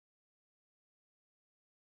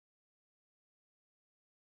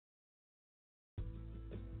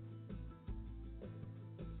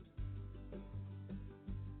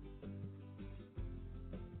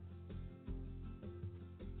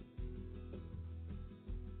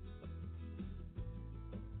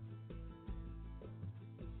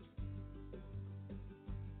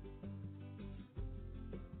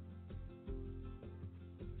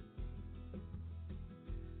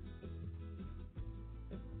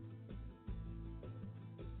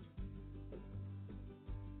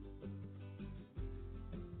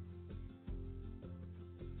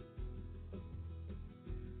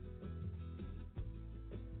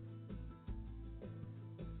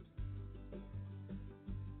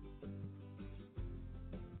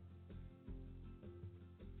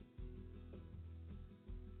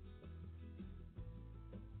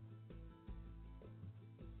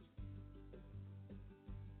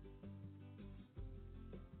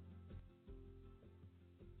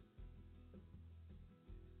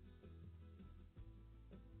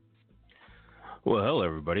Well, hello,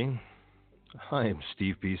 everybody. I am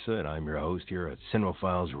Steve Pisa, and I'm your host here at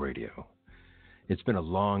Cinemafiles Radio. It's been a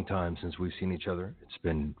long time since we've seen each other. It's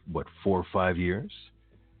been, 4 or 5 years?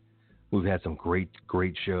 We've had some great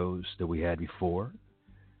shows that we had before.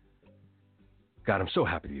 God, I'm so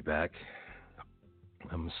happy to be back.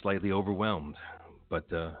 I'm slightly overwhelmed, but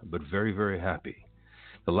very, very happy.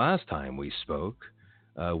 The last time we spoke,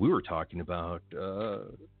 we were talking about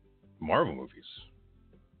Marvel movies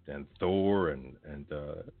and Thor and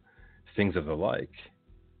things of the like.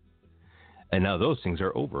 And now those things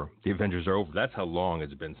are over. The Avengers are over. That's how long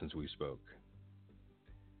it's been since we spoke.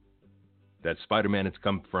 That Spider-Man has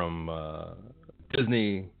come from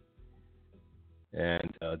Disney,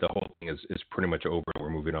 and the whole thing is pretty much over. We're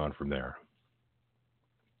moving on from there.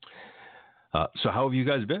 So how have you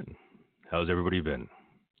guys been? How's everybody been?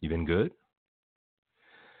 You been good?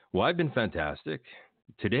 Well, I've been fantastic.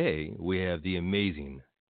 Today, we have the amazing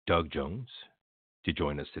Doug Jones to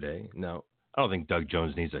join us today. Now, I don't think Doug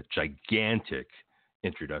Jones needs a gigantic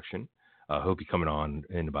introduction. He'll be coming on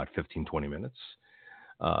in about 15, 20 minutes.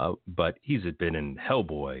 But he's been in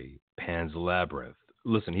Hellboy, Pan's Labyrinth.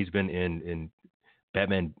 Listen, he's been in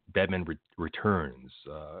Batman Returns,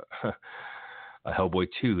 Hellboy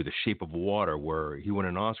 2, The Shape of Water, where he won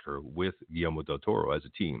an Oscar with Guillermo del Toro as a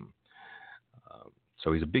team.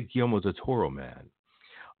 So he's a big Guillermo del Toro man.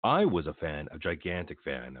 I was a gigantic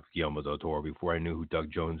fan of Guillermo del Toro before I knew who Doug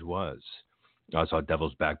Jones was. I saw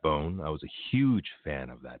Devil's Backbone. I was a huge fan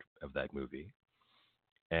of that movie.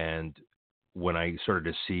 And when I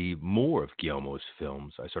started to see more of Guillermo's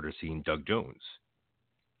films, I started seeing Doug Jones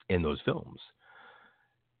in those films.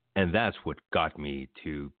 And that's what got me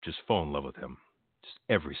to just fall in love with him. Just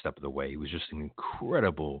every step of the way. He was just an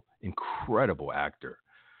incredible actor.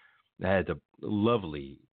 I had the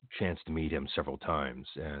lovely chance to meet him several times,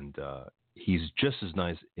 and he's just as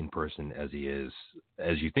nice in person as he is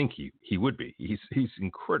as you think he would be. He's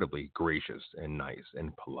incredibly gracious and nice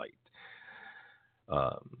and polite.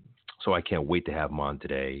 So I can't wait to have him on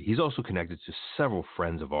today. He's also connected to several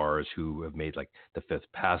friends of ours who have made like The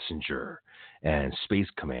Fifth Passenger and Space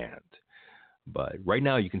Command. But right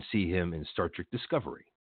now you can see him in Star Trek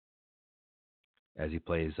Discovery as he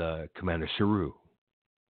plays Commander Saru.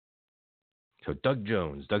 So Doug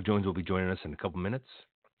Jones will be joining us in a couple minutes.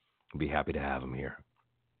 We'll be happy to have him here.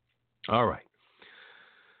 All right.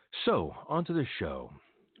 So on to the show.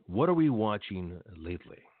 What are we watching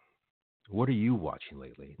lately? What are you watching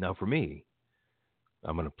lately? Now for me,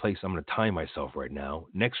 I'm going to time myself right now.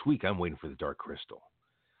 Next week, I'm waiting for The Dark Crystal.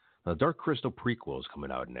 Now, the Dark Crystal prequel is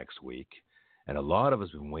coming out next week, and a lot of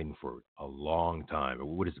us have been waiting for a long time.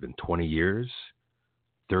 What has it been, 20 years?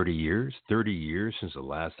 30 years? 30 years since the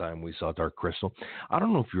last time we saw Dark Crystal. I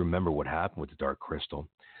don't know if you remember what happened with the Dark Crystal,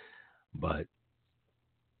 but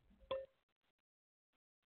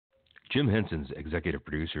Jim Henson's executive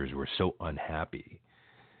producers were so unhappy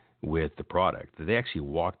with the product that they actually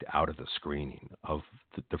walked out of the screening of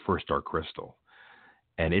the first Dark Crystal.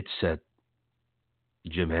 And it set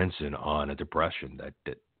Jim Henson on a depression that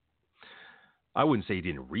I wouldn't say he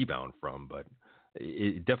didn't rebound from, but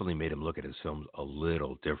it definitely made him look at his films a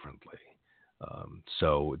little differently.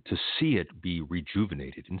 So to see it be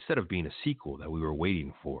rejuvenated, instead of being a sequel that we were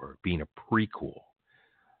waiting for, being a prequel,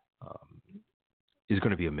 is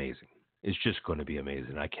going to be amazing. It's just going to be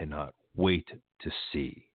amazing. I cannot wait to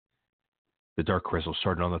see The Dark Crystal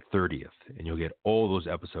starting on the 30th, and you'll get all those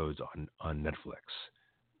episodes on Netflix.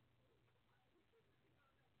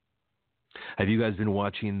 Have you guys been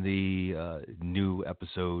watching the new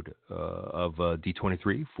episode of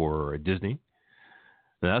D23 for Disney?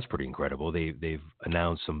 Now, that's pretty incredible. They've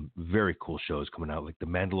announced some very cool shows coming out, like The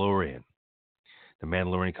Mandalorian. The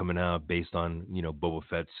Mandalorian coming out based on, Boba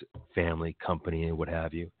Fett's family, company, and what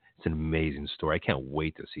have you. It's an amazing story. I can't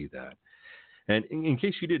wait to see that. And in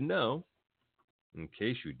case you didn't know,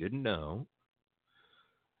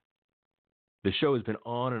 the show has been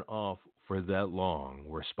on and off for that long,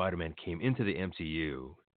 where Spider-Man came into the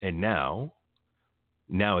MCU, and now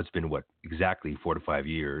it's been, exactly 4 to 5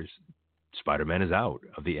 years, Spider-Man is out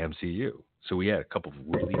of the MCU. So we had a couple of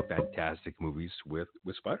really fantastic movies with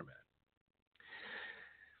Spider-Man.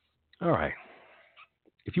 All right.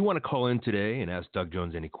 If you want to call in today and ask Doug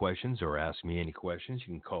Jones any questions or ask me any questions,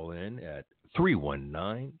 you can call in at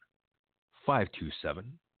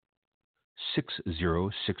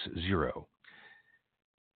 319-527-6060.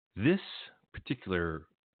 This particular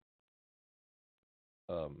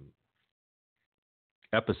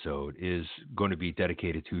episode is going to be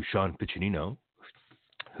dedicated to Sean Piccinino,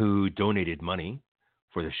 who donated money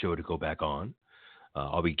for the show to go back on.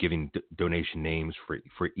 I'll be giving donation names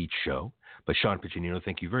for each show. But Sean Piccinino,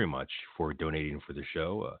 thank you very much for donating for the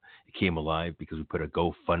show. It came alive because we put a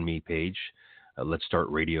GoFundMe page. Let's Start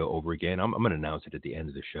Radio over again. I'm going to announce it at the end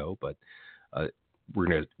of the show, but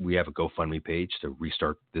we have a GoFundMe page to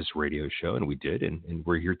restart this radio show, and we did, and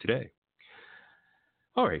we're here today.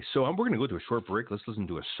 All right, so we're going to go to a short break. Let's listen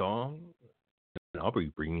to a song, and I'll be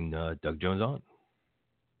bringing Doug Jones on.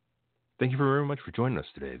 Thank you very much for joining us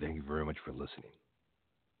today. Thank you very much for listening.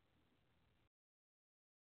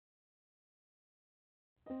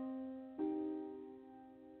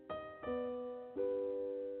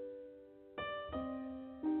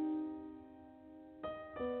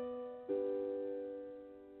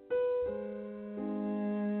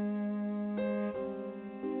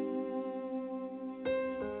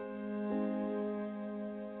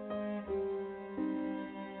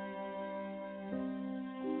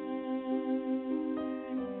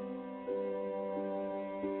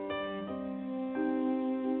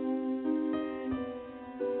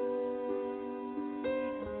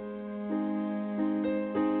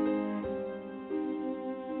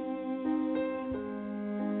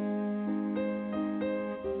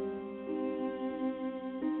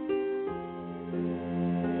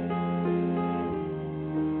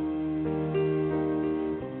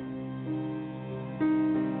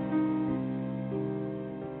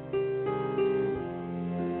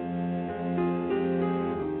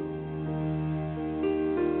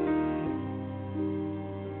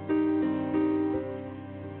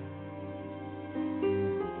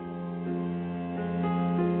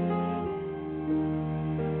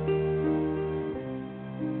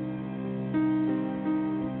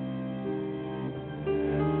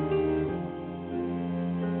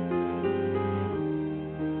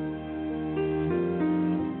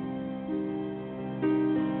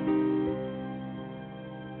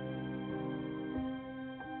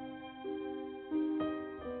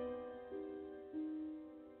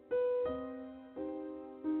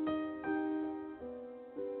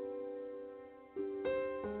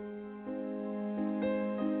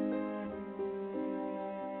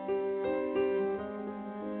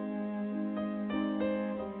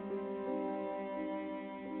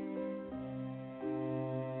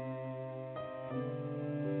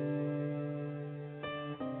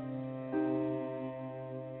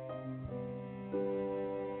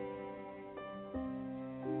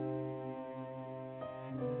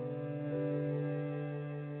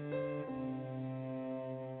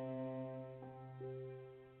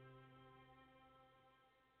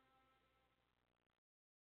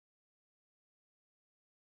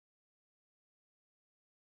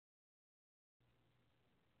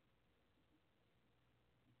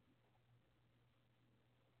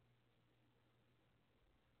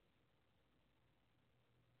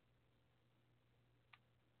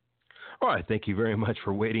 All right, thank you very much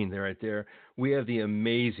for waiting there right there. We have the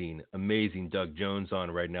amazing, amazing Doug Jones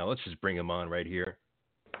on right now. Let's just bring him on right here.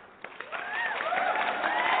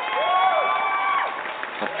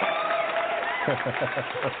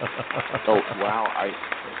 Oh, wow.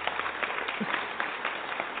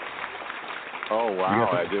 Oh,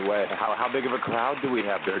 wow. How big of a crowd do we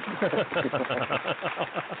have there?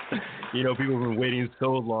 People have been waiting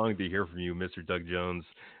so long to hear from you, Mr. Doug Jones,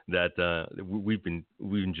 that we've been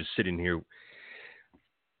just sitting here,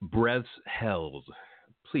 breaths held.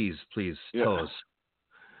 Please tell us,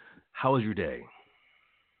 how was your day?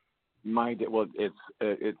 My day, well,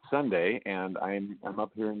 it's Sunday, and I'm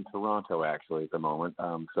up here in Toronto actually at the moment.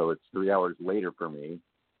 So it's 3 hours later for me.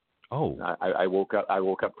 Oh, I woke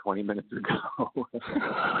up 20 minutes ago.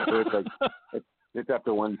 So it's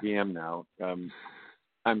after 1 p.m. now.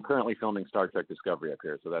 I'm currently filming Star Trek Discovery up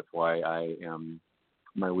here, so that's why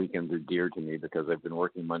my weekends are dear to me, because I've been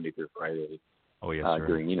working Monday through Friday. Oh yes,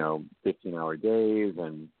 doing 15-hour days,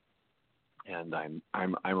 and I'm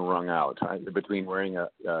wrung out. Between wearing a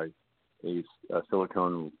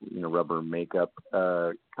silicone rubber makeup,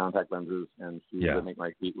 contact lenses, and shoes that make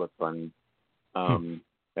my feet look funny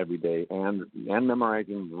every day, and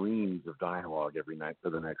memorizing reams of dialogue every night for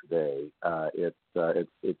the next day.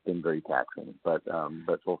 It's been very taxing, but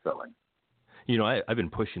fulfilling. I've been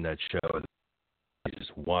pushing that show,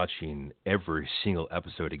 just watching every single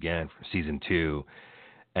episode again from season 2,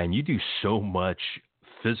 and you do so much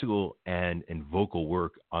physical and vocal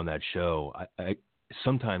work on that show. I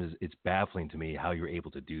sometimes it's baffling to me how you're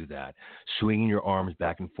able to do that, swinging your arms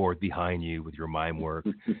back and forth behind you with your mime work.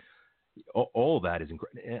 All of that is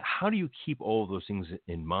incredible. How do you keep all of those things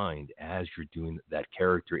in mind as you're doing that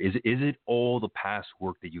character? Is it all the past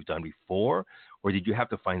work that you've done before, or did you have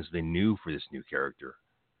to find something new for this new character?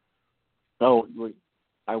 Oh,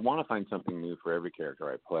 I want to find something new for every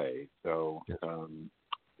character I play. So, Yes.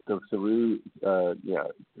 so Saru's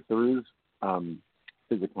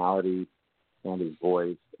physicality and his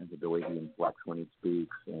voice and the way he inflects when he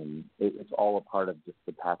speaks, and it's all a part of just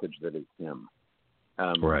the package that is him.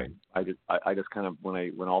 Right. I just kind of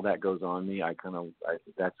when all that goes on me, I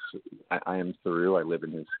am Saru. I live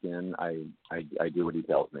in his skin. I do what he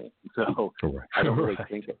tells me. So Right. I don't really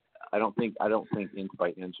think I don't think inch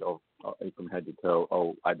by inch from head to toe.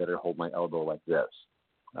 Oh, I better hold my elbow like this.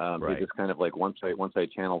 Right. It's just kind of like once I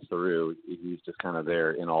channel Saru, he's just kind of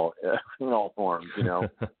there in all forms, you know.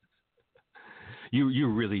 You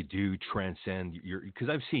really do transcend because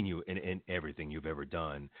I've seen you in everything you've ever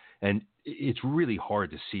done, and it's really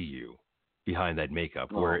hard to see you behind that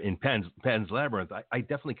makeup. Oh. Where in Pan's Labyrinth, I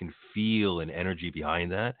definitely can feel an energy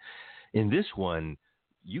behind that. In this one,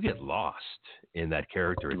 you get lost in that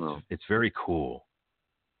character. It's very cool.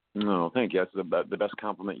 No, thank you. That's the best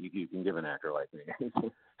compliment you can give an actor like me.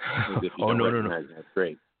 If you Oh, don't no. recognize me, that's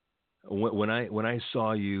great. When I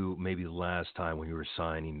saw you maybe the last time when you were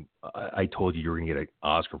signing, I told you were going to get an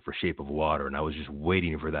Oscar for Shape of Water, and I was just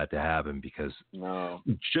waiting for that to happen because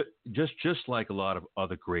just like a lot of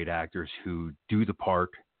other great actors who do the part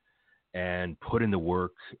and put in the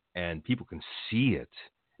work, and people can see it.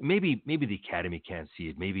 Maybe the Academy can't see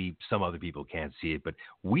it. Maybe some other people can't see it, but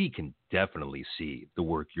we can definitely see the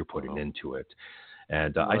work you're putting into it.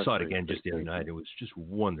 And I saw it again just the other night. It was just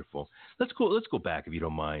wonderful. Let's go back, if you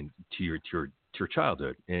don't mind, to your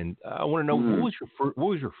childhood. And I want to know what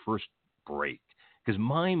was your first break? Because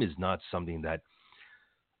mime is not something that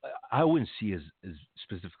I wouldn't see as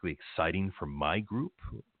specifically exciting for my group.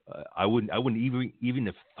 I wouldn't even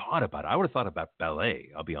have thought about it. I would have thought about ballet.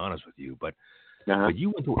 I'll be honest with you, but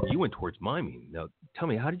you went towards miming. Now, tell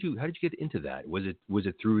me, how did you get into that? Was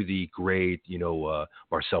it through the great,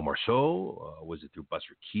 Marcel Marceau? Was it through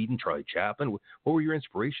Buster Keaton, Charlie Chaplin? What were your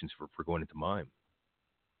inspirations for going into mime?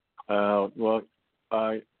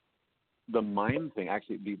 The mime thing,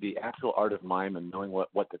 actually, the actual art of mime and knowing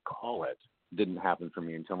what to call it didn't happen for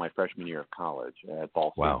me until my freshman year of college at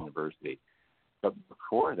Ball State University. But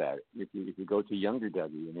before that, if you go to younger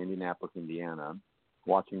Dougie in Indianapolis, Indiana,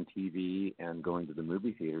 watching TV and going to the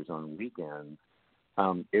movie theaters on weekends,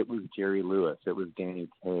 it was Jerry Lewis, it was Danny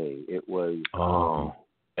Kaye, it was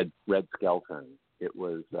Red Skelton, it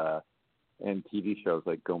was and TV shows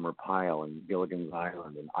like Gomer Pyle and Gilligan's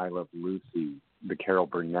Island and I Love Lucy, the Carol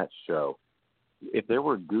Burnett Show. If there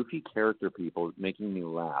were goofy character people making me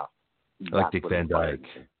laugh, like Dick Van Dyke.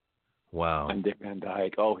 Wow. And Dick Van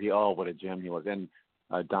Dyke, what a gem he was. And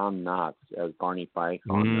Don Knotts as Barney Fife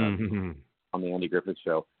on the Andy Griffith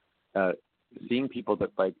Show, seeing people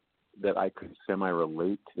that I could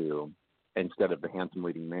semi-relate to instead of the handsome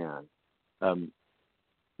leading man,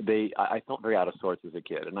 I felt very out of sorts as a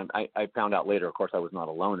kid. And I found out later, of course, I was not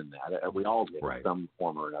alone in that. We all did in some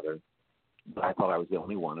form or another. But I thought I was the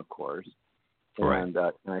only one, of course. And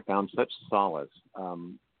I found such solace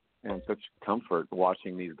and such comfort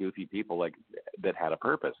watching these goofy people that had a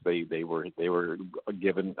purpose. They were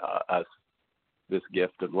given us this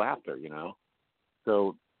gift of laughter, you know.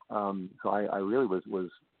 So I really was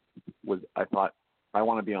I thought I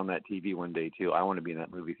want to be on that TV one day too. I want to be in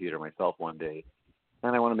that movie theater myself one day,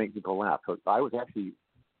 and I want to make people laugh. So I was actually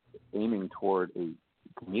aiming toward a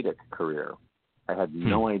comedic career. I had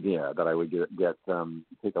no idea that I would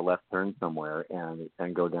take a left turn somewhere and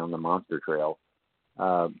go down the monster trail.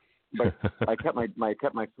 But I kept my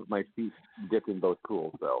feet dipped in both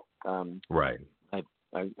pools though.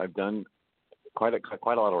 I've done quite a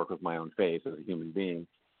lot of work with my own face as a human being,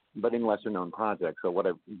 but in lesser known projects. So what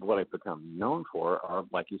I've become known for are,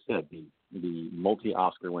 like you said, the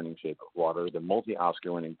multi-Oscar winning Shape of Water, the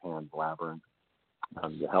multi-Oscar winning Pan's Labyrinth,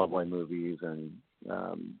 the Hellboy movies, and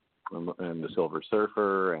the Silver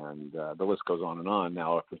Surfer, and the list goes on and on.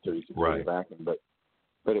 Now after 36 years of acting, but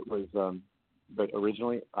it was. But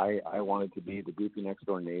originally, I wanted to be the goofy next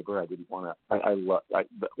door neighbor. I didn't want to.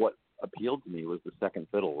 What appealed to me was the second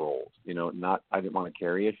fiddle roles. You know, I didn't want to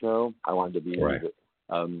carry a show. I wanted to be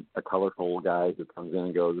a colorful guy who comes in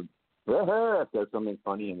and goes, says something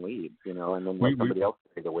funny and leaves. You know, and then let somebody else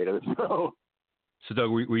take the weight of the show. So, Doug,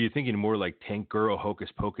 were you thinking more like Tank Girl, Hocus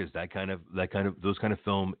Pocus, those kind of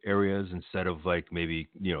film areas instead of like maybe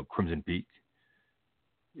Crimson Peak?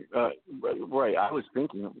 Right. I was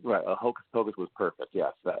thinking, Hocus Pocus was perfect.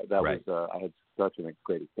 Yes, that was. I had such a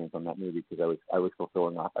great experience on that movie because I was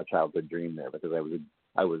fulfilling a childhood dream there because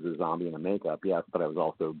I was a zombie in a makeup, yes, but I was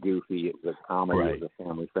also goofy. It was a comedy. It was a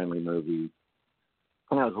family-friendly movie,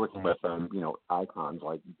 and I was working with icons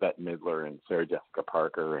like Bette Midler and Sarah Jessica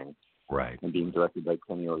Parker and being directed by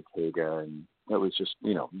Kenny Ortega and it was just,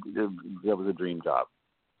 that was a dream job.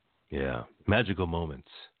 Yeah, magical moments.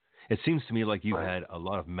 It seems to me like you've had a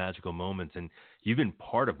lot of magical moments, and you've been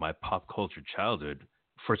part of my pop culture childhood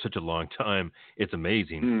for such a long time. It's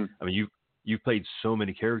amazing. I mean, you've played so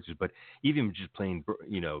many characters, but even just playing,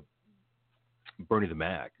 Bernie the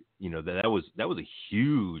Mac, that was a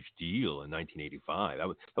huge deal in 1985. That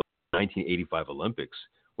was 1985 Olympics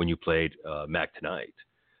when you played Mac Tonight.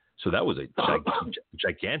 So that was a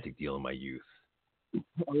gigantic deal in my youth.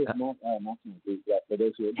 Oh, yeah, for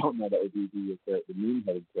those who don't know, that would be the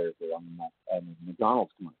moon-headed character on the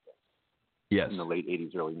McDonald's commercial. Yes. In the late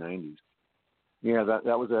 80s, early 90s. Yeah,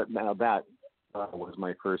 that was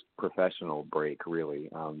my first professional break, really.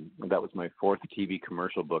 That was my fourth TV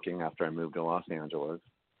commercial booking after I moved to Los Angeles,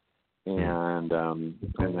 and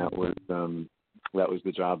that was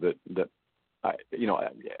the job that I,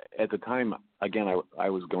 at the time, again, I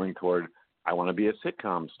was going toward, I want to be a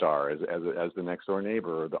sitcom star as the next door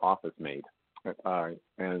neighbor or the office mate.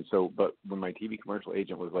 And so, but when my TV commercial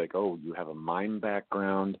agent was like, "Oh, you have a mime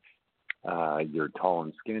background, you're tall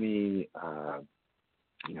and skinny, and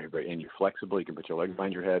you're flexible, you can put your legs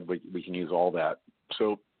behind your head, we can use all that."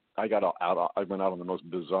 So I went out on the most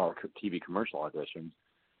bizarre TV commercial auditions.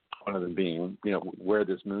 One of them being, wear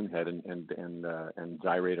this moon head and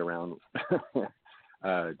gyrate around to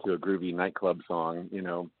a groovy nightclub song,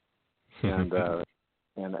 and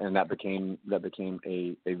that became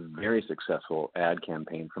a very successful ad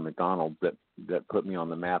campaign for McDonald's that put me on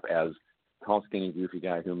the map as tall, skinny, goofy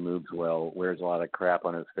guy who moves well, wears a lot of crap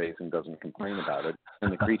on his face, and doesn't complain about it.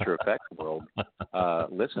 And the creature effects world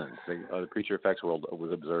listened. The creature effects world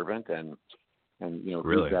was observant and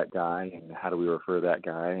really? Who's that guy and how do we refer that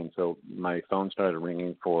guy? And so my phone started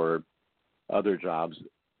ringing for other jobs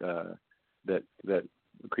that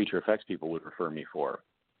creature effects people would refer me for.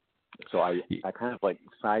 So I kind of like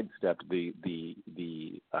sidestepped the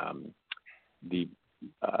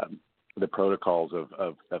protocols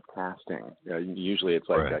of casting. Usually it's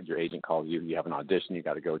like your agent calls you, you have an audition, you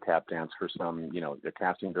got to go tap dance for some, the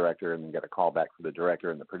casting director, and you get a call back for the director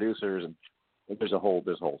and the producers, and there's a whole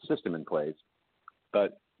system in place.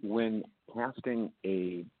 But when casting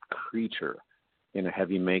a creature in a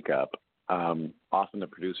heavy makeup, often the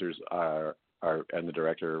producers and the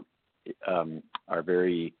director are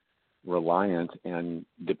very reliant and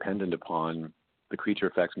dependent upon the creature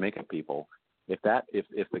effects makeup people. If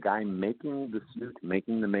the guy making the suit,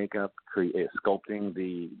 making the makeup, sculpting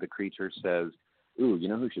the creature says, "Ooh, you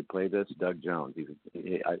know who should play this? Doug Jones.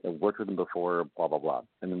 I worked with him before, blah blah blah,"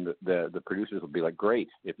 and then the producers will be like, "Great,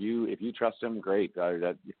 if you trust him, great.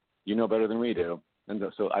 That you know better than we do." And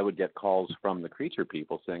so I would get calls from the creature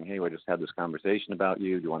people saying, "Hey, we just had this conversation about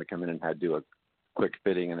you. Do you want to come in and do a quick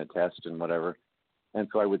fitting and a test and whatever?" And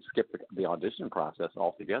so I would skip the audition process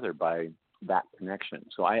altogether by that connection.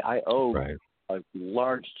 So I owe a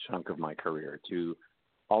large chunk of my career to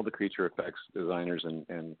all the creature effects designers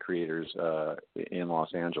and creators in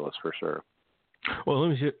Los Angeles, for sure. Well,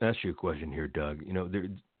 let me ask you a question here, Doug.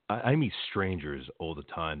 I meet strangers all the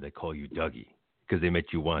time that call you Dougie because they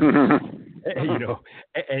met you once.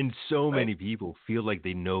 And so many people feel like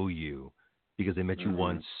they know you because they met you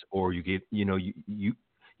once, or you gave, you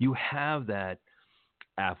have that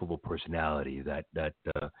affable personality, that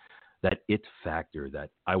it factor, that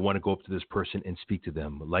I want to go up to this person and speak to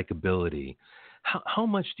them, likability. How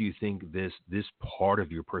much do you think this part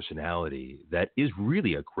of your personality, that is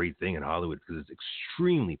really a great thing in Hollywood because it's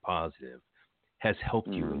extremely positive, has helped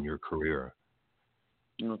you in your career?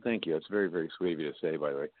 Well, thank you. That's very, very sweet of you to say,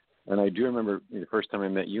 by the way. And I do remember the first time I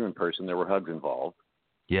met you in person, there were hugs involved.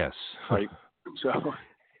 Yes. Right. So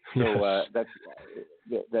yes. That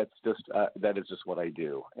is just what I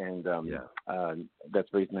do, and that's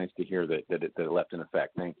very nice to hear that it left an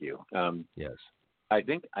effect. Thank you. Yes. I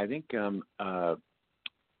think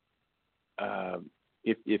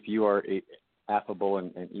if you are affable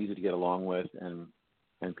and easy to get along with, and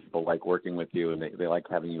people like working with you, and they like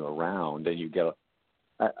having you around, and you get,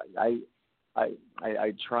 I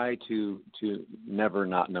try to never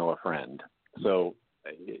not know a friend. So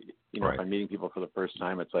if I'm meeting people for the first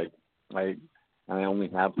time, it's like I only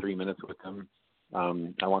have 3 minutes with them.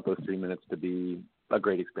 I want those 3 minutes to be a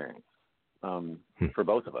great experience for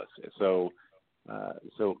both of us. So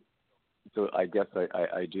I guess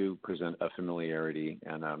I do present a familiarity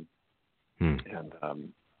and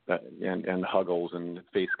huggles and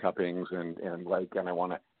face cuppings and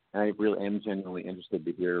I really am genuinely interested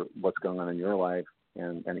to hear what's going on in your life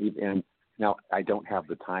and now I don't have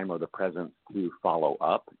the time or the presence to follow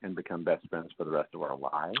up and become best friends for the rest of our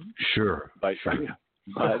lives. Sure. But sure.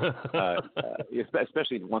 But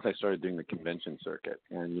especially once I started doing the convention circuit,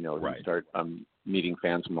 and you start meeting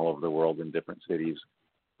fans from all over the world in different cities.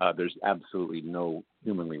 There's absolutely no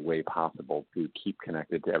humanly way possible to keep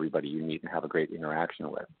connected to everybody you meet and have a great interaction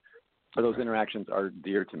with. But those interactions are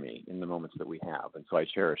dear to me in the moments that we have, and so I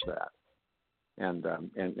cherish that. And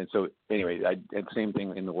so anyway, and same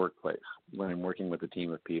thing in the workplace. When I'm working with a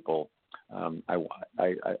team of people,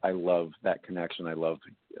 I love that connection. I love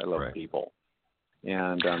people.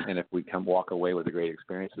 And if we walk away with a great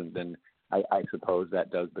experience, then I suppose that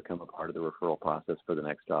does become a part of the referral process for the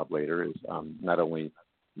next job later. Is not only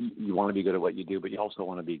you want to be good at what you do, but you also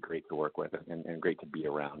want to be great to work with and great to be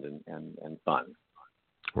around and fun.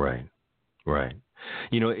 Right. Right.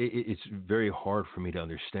 It's very hard for me to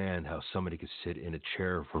understand how somebody could sit in a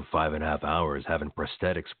chair for 5.5 hours having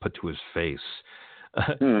prosthetics put to his face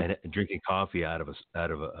and drinking coffee out of a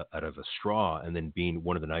straw, and then being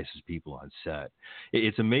one of the nicest people on set.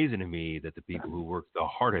 It's amazing to me that the people who work the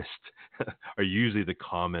hardest are usually the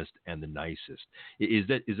calmest and the nicest. Is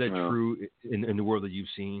that true in the world that you've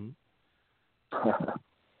seen?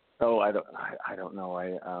 Oh, I don't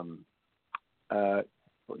know.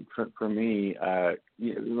 For me,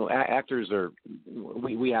 actors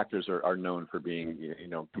we actors are known for being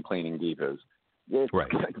complaining divas. It's right.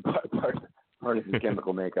 part of the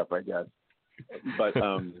chemical makeup, I guess. But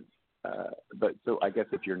so I guess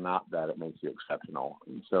if you're not that, it makes you exceptional.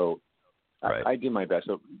 And so right. I do my best.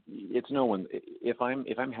 So it's no one. If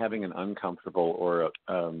I'm having an uncomfortable or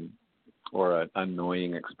an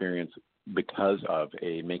annoying experience because of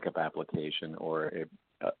a makeup application or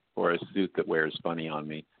a suit that wears funny on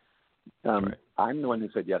me, right. I'm the one who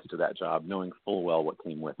said yes to that job, knowing full well what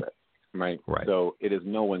came with it. Right. Right. So it is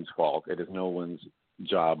no one's fault. It is no one's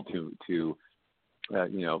job to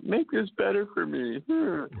make this better for me.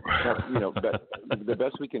 But the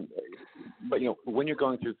best we can. But when you're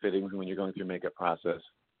going through fittings and when you're going through makeup process,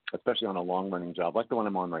 especially on a long running job like the one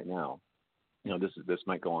I'm on right now, this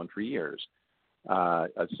might go on for years.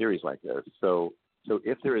 A series like this. So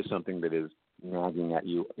if there is something that is nagging at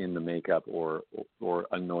you in the makeup or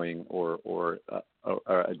annoying or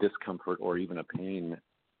a discomfort or even a pain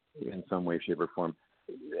in some way, shape, or form,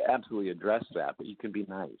 absolutely address that. But you can be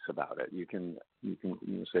nice about it. You can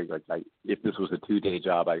say, like, if this was a 2-day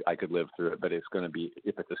job, I could live through it. But it's going to be,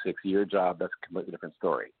 if it's a 6-year job, that's a completely different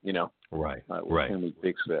story. Right. Right. Can we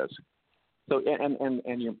fix this? So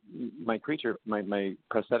my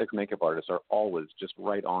prosthetics makeup artists are always just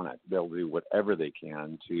right on it. They'll do whatever they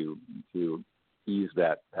can to ease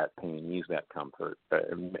that pain, ease that comfort,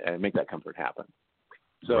 and make that comfort happen.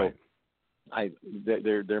 So right.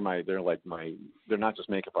 They're not just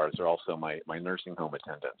makeup artists. They're also my nursing home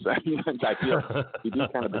attendants. I feel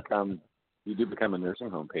you do become a nursing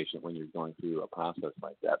home patient when you're going through a process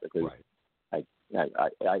like that, because. Right.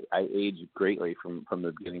 I age greatly from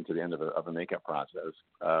the beginning to the end of a makeup process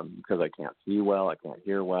because I can't see well, I can't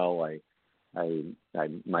hear well, I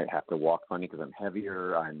might have to walk funny because I'm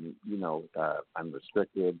heavier. I'm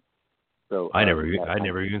restricted. So I never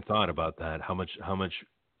even thought about that. How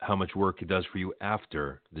much work it does for you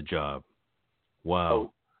after the job.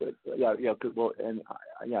 Wow. Oh,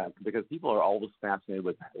 yeah. Because people are always fascinated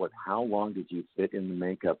with how long did you sit in the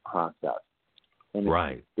makeup process. And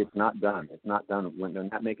right. It's not done. It's not done. When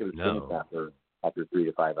that makeup is finished after 3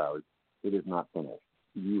 to 5 hours, it is not finished.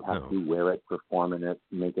 You have to wear it, perform in it,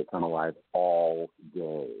 make it come alive all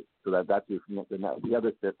day. So that's the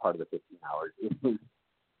other part of the 15 hours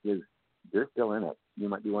is you're still in it. You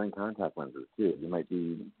might be wearing contact lenses too. You might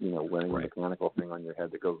be wearing right. a mechanical thing on your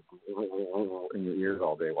head that goes in your ears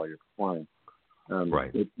all day while you're performing.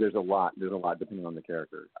 Right. There's a lot depending on the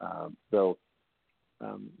character. So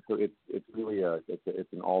it's really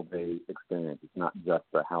it's an all day experience. It's not just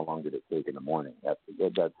how long did it take in the morning. That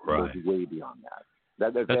right. goes way beyond that.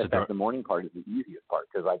 That's the morning part is the easiest part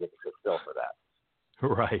because I get to sit still for that.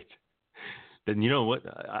 Right. Then you know what?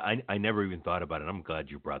 I never even thought about it. I'm glad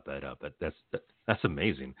you brought that up. That's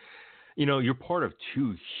amazing. You're part of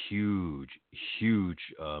 2 huge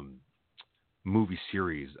movie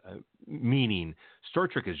series. Meaning, Star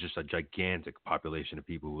Trek is just a gigantic population of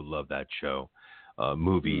people who love that show.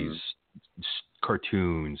 Movies,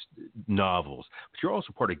 cartoons, novels. But you're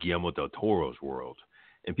also part of Guillermo del Toro's world.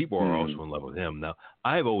 And people are also in love with him. Now,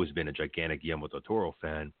 I've always been a gigantic Guillermo del Toro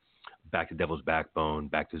fan, back to Devil's Backbone,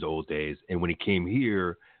 back to his old days. And when he came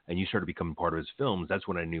here and you started becoming part of his films, that's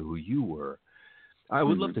when I knew who you were. I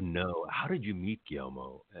would love to know, how did you meet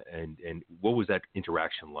Guillermo and what was that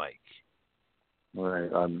interaction like? All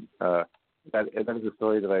right. That is a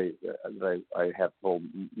story that I have told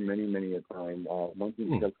many a time.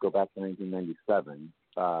 Let's go back to 1997.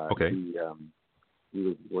 Okay. he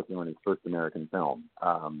was working on his first American film.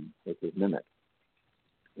 It's his Mimic.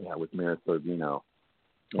 Yeah, with Mira Sorvino.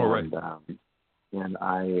 And, and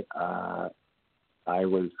I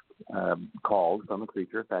was called from a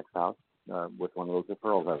creature effects house with one of those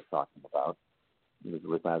referrals I was talking about. It was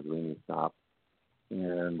with Azulini Stop.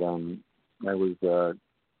 And I was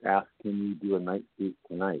asked, can you do a night suit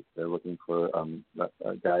tonight? They're looking for a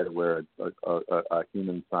guy to wear a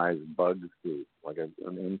human-sized bug suit, like an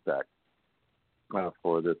insect,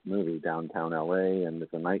 for this movie, downtown L.A., and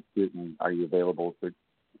it's a night suit, and are you available to...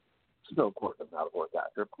 So, of course, I'm not a voice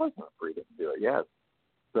actor. Of course I'm free to do it, yes.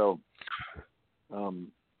 So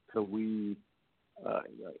we...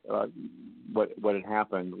 what had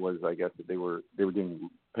happened was, I guess, that they were doing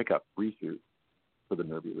pickup reshoots for the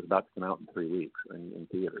movie. It was about to come out in 3 weeks in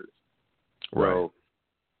theaters. Right.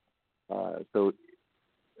 So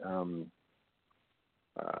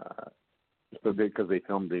because they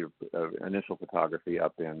filmed the initial photography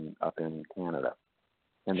up in Canada,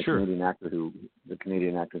 and the Canadian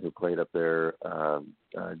actor who played up there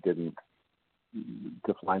didn't,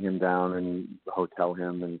 to fly him down and hotel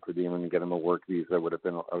him and per diem and get him a work visa would have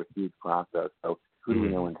been a huge process. So who do we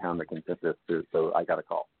know in town that can fit this through? So I got a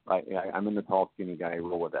call. I'm in the tall, skinny guy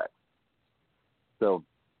Rolodex. So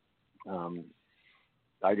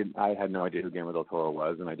I had no idea who Guillermo del Toro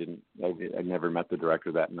was, and I never met the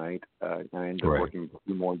director that night. I ended up working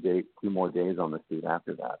two more days on the suit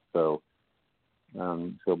after that. So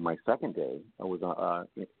my second day was the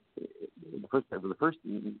first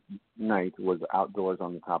night was outdoors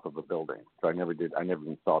on the top of a building. So I never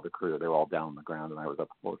even saw the crew. They were all down on the ground, and I was up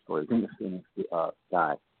 4 stories in the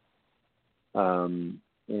sky. But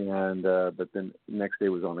then the next day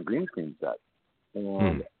was on a green screen set,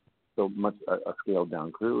 and so much a scaled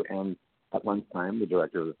down crew. And at lunchtime, the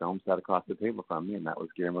director of the film sat across the table from me, and that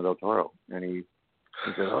was Guillermo del Toro. And he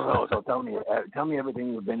said, "Oh, so tell me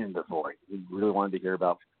everything you've been in before." He really wanted to hear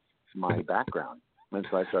about my background. And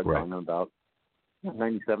so I started telling him about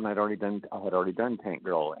 97. I had already done Tank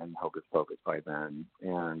Girl and Hocus Pocus by then,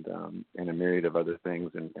 and a myriad of other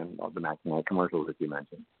things, and the Maximum commercials that you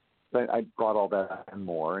mentioned. So I brought all that and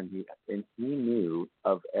more, and he knew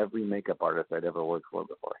of every makeup artist I'd ever worked for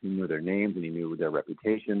before. He knew their names and he knew their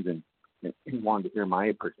reputations, and he wanted to hear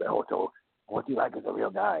my perspective. So, what do you like as a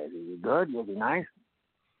real guy? Is he good? Is he nice?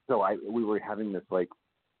 So we were having this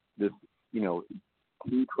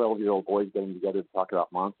two 12-year-old boys getting together to talk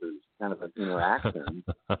about monsters, kind of an interaction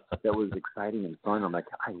that was exciting and fun. I'm like,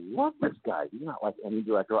 I love this guy. He's not like any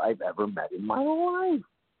director I've ever met in my life.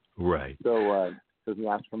 Right. So he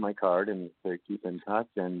asked for my card and to keep in touch,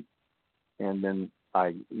 and then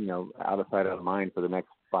I, out of sight, out of mind for the next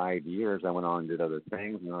 5 years, I went on and did other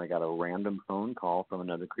things, and then I got a random phone call from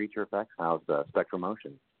another creature effects house, Spectrum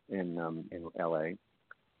Motion in L.A.,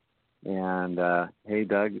 and hey,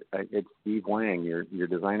 Doug, it's Steve Wang, your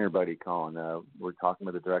designer buddy, calling. We're talking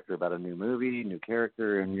with the director about a new movie, new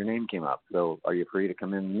character, and your name came up. So, are you free to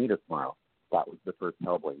come in and meet us tomorrow? That was the first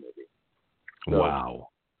Hellboy movie. So, wow.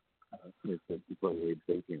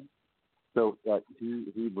 So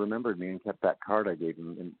he remembered me and kept that card I gave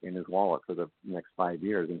him in his wallet for the next 5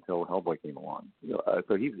 years until Hellboy came along.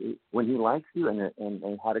 So when he likes you and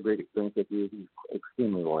had a great experience with you, he's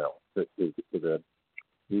extremely loyal to the.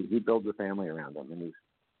 He builds a family around him, and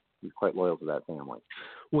he's quite loyal to that family.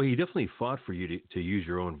 Well, he definitely fought for you to use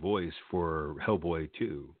your own voice for Hellboy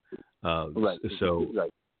 2. Right. So,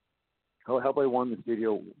 right. Hellboy 1, the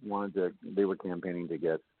studio they were campaigning to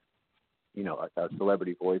get, a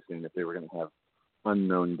celebrity voice in if they were going to have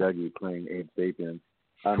unknown Dougie playing Abe Sapien.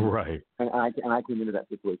 Right. And I came into that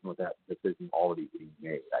situation with that decision already being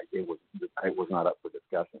made. It was not up for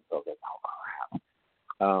discussion. So I was like, oh crap.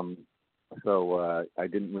 So I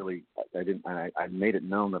made it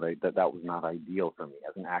known that was not ideal for me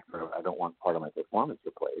as an actor. I don't want part of my performance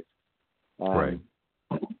replaced. Right.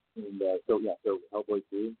 So Hellboy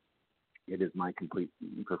 2, it is my complete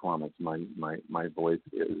performance. My voice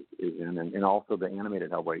is in, and also the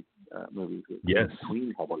animated Hellboy movies. Yes.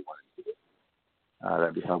 Between Hellboy 1 and 2.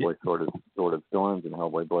 That'd be Hellboy Sword of Storms and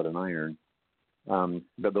Hellboy Blood and Iron.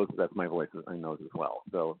 But that's my voice in those as well.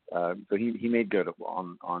 So he made good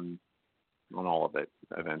on all of it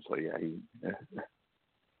eventually. Yeah,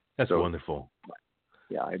 that's wonderful.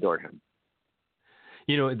 Yeah, I adore him.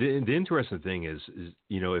 The interesting thing is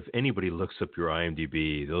if anybody looks up your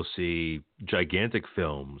IMDb, they'll see gigantic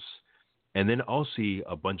films, and then I'll see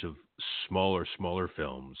a bunch of smaller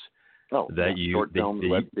films. Short films,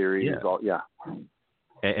 web series,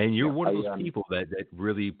 And you're one of those people that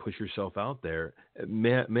really push yourself out there.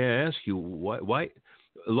 May I ask you why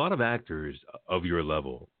a lot of actors of your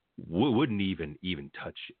level wouldn't even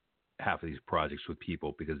touch half of these projects with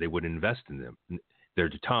people because they wouldn't invest in them, their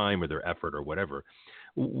time or their effort or whatever.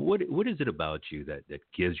 What is it about you that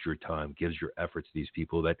gives your time, gives your effort to these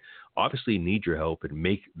people that obviously need your help and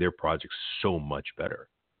make their projects so much better?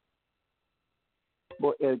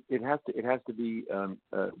 Well, it has to be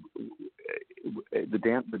the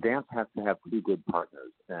dance has to have two good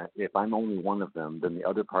partners. If I'm only one of them, then the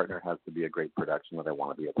other partner has to be a great production that I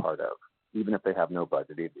want to be a part of, even if they have no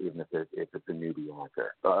budget, even if it's a newbie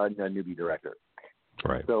actor, a newbie director.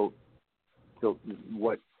 Right. So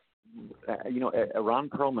what Ron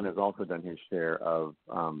Perlman has also done his share of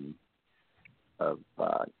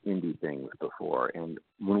indie things before, and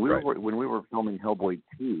when we were filming Hellboy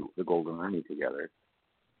 2: The Golden Army together,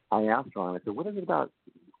 I asked Ron. I said, "What is it about?"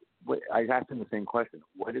 I asked him the same question.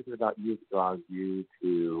 What is it about you that draws you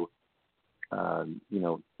to, an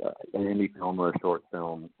indie film or a short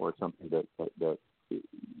film or something that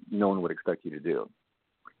no one would expect you to do?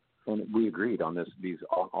 And we agreed on these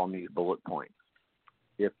bullet points.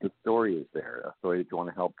 If the story is there, a story that you want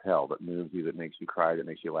to help tell, that moves you, that makes you cry, that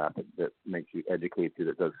makes you laugh, that makes you educate you,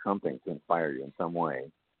 that does something to inspire you in some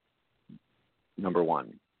way, number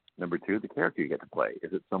one. Number two, the character you get to play.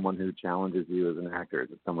 Is it someone who challenges you as an actor?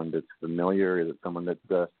 Is it someone that's familiar? Is it someone that's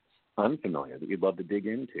unfamiliar that you'd love to dig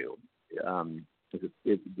into? Is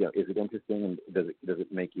it interesting, and does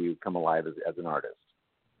it make you come alive as an artist?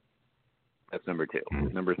 That's number two.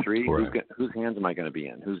 Mm-hmm. Number three, whose hands am I going to be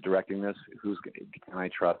in? Who's directing this? Can I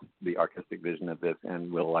trust the artistic vision of this,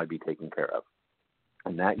 and will I be taken care of?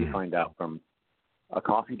 And that you find out from a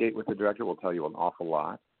coffee date with the director will tell you an awful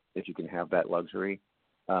lot if you can have that luxury.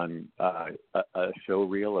 A show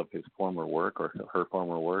reel of his former work or her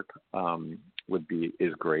former work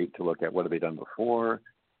is great to look at. What have they done before?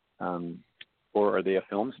 Or are they a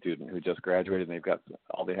film student who just graduated and they've got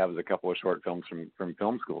all they have is a couple of short films from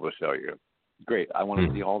film school to show you? Great. I want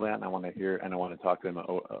to see all that, and I want to hear, and I want to talk to them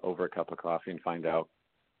over a cup of coffee and find out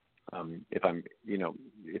if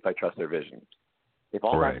I trust their vision. If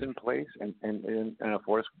all that's in place, and a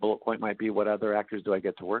fourth bullet point might be, what other actors do I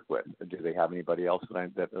get to work with? Do they have anybody else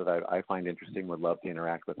that I find interesting, would love to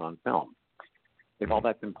interact with on film? If all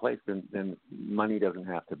that's in place, then money doesn't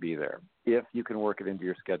have to be there. If you can work it into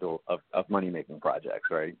your schedule of money-making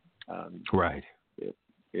projects, right? Right.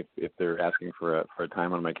 If they're asking for a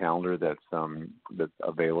time on my calendar that's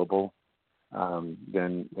available,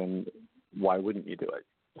 then why wouldn't you do it?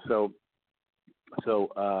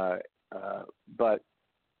 But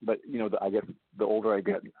I guess the older I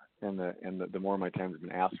get and the more my time has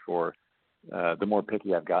been asked for, the more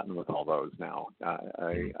picky I've gotten with all those now.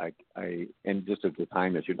 And just as the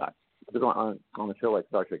time issue, not on a show like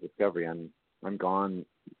Star Trek Discovery, I'm gone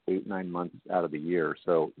 8-9 months out of the year,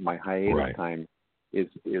 so my hiatus time is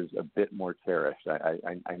a bit more cherished. I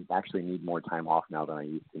actually need more time off now than I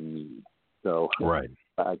used to need. So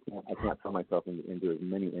I can't throw myself into as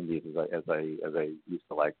many indies as I used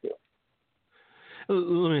to like to.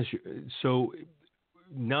 Let me ask you. So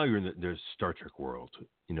now you're in the Star Trek world,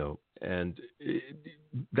 and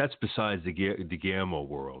that's besides the Gamma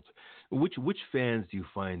world. Which fans do you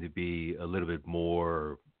find to be a little bit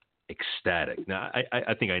more ecstatic? Now,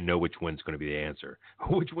 I think I know which one's going to be the answer.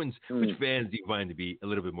 Which fans do you find to be a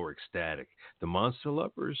little bit more ecstatic? The monster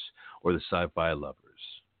lovers or the sci-fi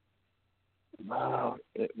lovers? Wow,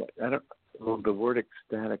 the word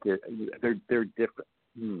ecstatic, they're different.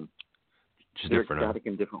 They're ecstatic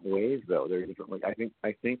in different ways, though. They're different.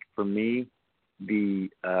 I think for me, the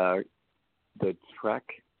Trek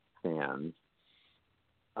fans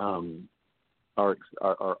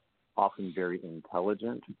are often very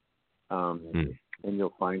intelligent, and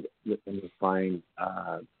you'll find I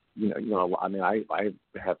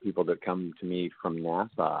have people that come to me from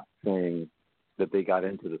NASA saying that they got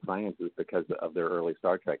into the sciences because of their early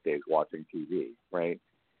Star Trek days watching TV, right?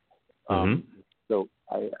 So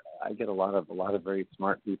I get a lot of very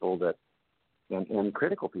smart people and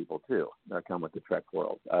critical people too that come with the Trek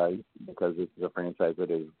world because this is a franchise that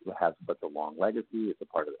has such a long legacy. It's a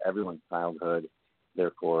part of everyone's childhood.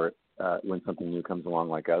 Therefore, when something new comes along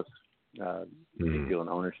like us, you feel an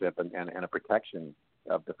ownership and a protection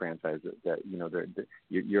of the franchise. That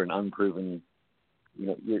you're an unproven.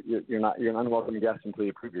 You're an unwelcome guest until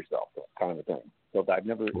you prove yourself, kind of a thing. So I've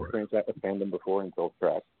never experienced that with fandom before until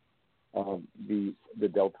Trek. The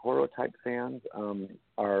Del Toro type fans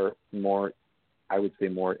are more, I would say,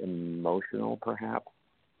 more emotional, perhaps,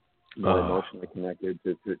 more emotionally connected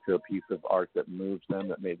to a piece of art that moves them,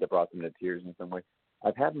 that brought them to tears in some way.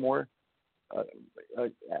 I've had more,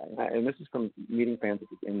 and this is from meeting fans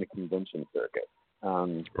in the convention circuit.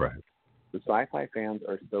 The sci-fi fans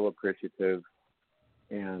are so appreciative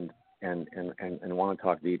and and want to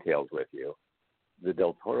talk details with you. The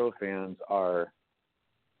Del Toro fans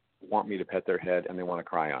want me to pet their head and they want to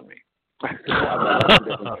cry on me.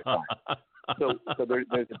 So there's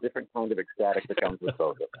a different kind of ecstatic that comes with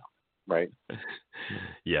both of them, right?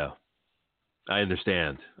 Yeah, I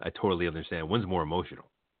understand. I totally understand. One's more emotional.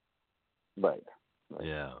 Right.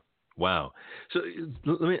 Yeah. Wow.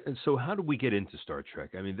 So how do we get into Star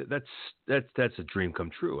Trek? I mean, that's a dream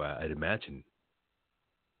come true, I'd imagine.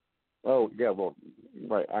 Oh yeah, well,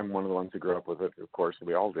 right. I'm one of the ones who grew up with it. Of course,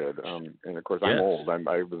 we all did. And of course, Yes. I'm old.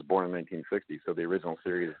 I was born in 1960, so the original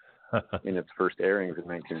series, in its first airings in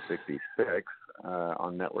 1966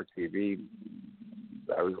 on network TV,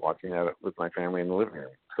 I was watching it with my family in the living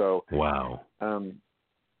room. So wow.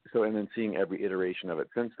 So and then seeing every iteration of it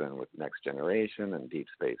since then, with Next Generation and Deep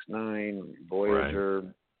Space Nine,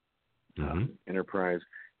 Voyager, right. Enterprise.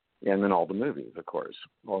 And then all the movies, of course,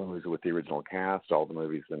 all the movies with the original cast, all the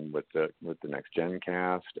movies with the next gen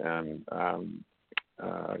cast, and now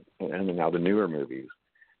the newer movies.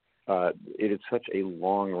 It is such a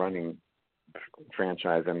long running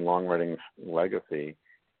franchise and long running legacy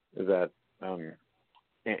that,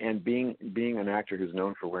 and being an actor who's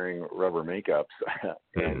known for wearing rubber makeups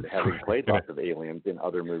and having played lots of aliens in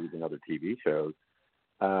other movies and other TV shows.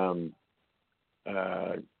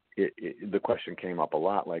 The question came up a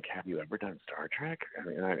lot, like, have you ever done Star Trek?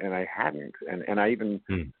 And I hadn't, and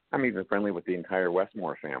I'm even friendly with the entire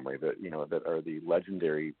Westmore family that are the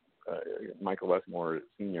legendary Michael Westmore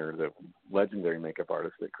Sr., the legendary makeup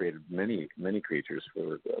artist that created many creatures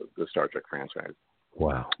for the Star Trek franchise.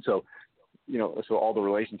 Wow. So all the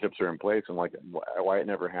relationships are in place, and like why it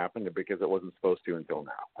never happened, because it wasn't supposed to until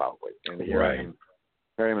now, probably. And here I am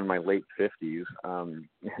in my late 50s,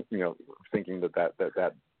 thinking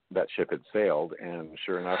that ship had sailed, and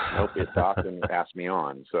sure enough, nope, it docked and passed me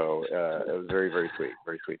on. So it was very, very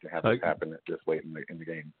sweet to have this happen this late in the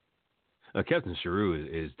game. Captain Saru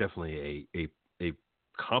is definitely a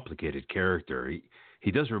complicated character.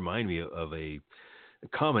 He does remind me of a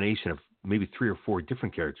combination of maybe 3 or 4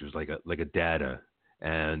 different characters, like a Data,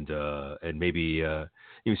 and maybe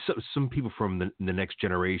some people from the Next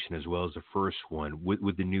Generation as well as the first one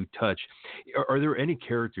with the new touch. Are there any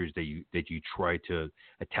characters that you try to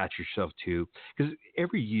attach yourself to? Because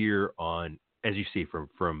every year on, as you see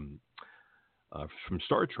from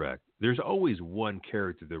Star Trek, there's always one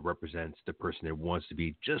character that represents the person that wants to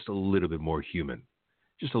be just a little bit more human,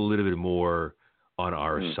 just a little bit more on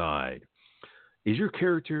our side. Is your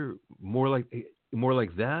character more like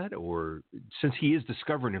that, or since he is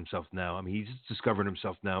discovering himself now? I mean, he's discovering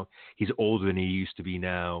himself now. He's older than he used to be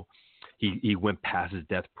now. He went past his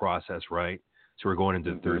death process, right? So we're going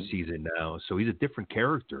into the third season now. So he's a different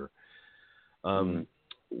character.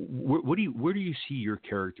 Where do you see your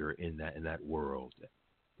character in that world?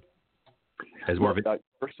 As more of a,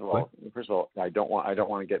 first of all, I don't want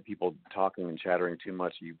to get people talking and chattering too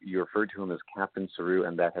much. You referred to him as Captain Saru,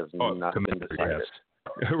 and that has not been decided.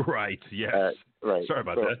 Yes. Right. Yes. Right. Sorry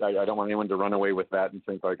about that. I don't want anyone to run away with that and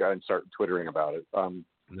think like I start twittering about it.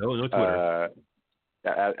 No Twitter.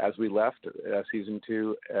 As we left season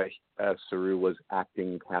 2, Saru was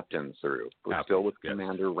acting Captain Saru, still with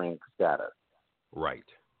commander rank status. Right.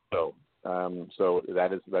 So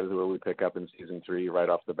that is where we pick up in season 3 right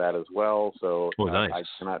off the bat as well. So nice.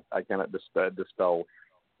 I cannot dispel.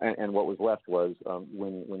 And what was left was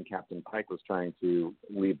when Captain Pike was trying to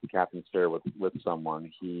leave the captain's chair with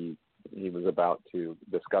someone, he was about to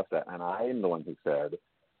discuss that, and I am the one who said,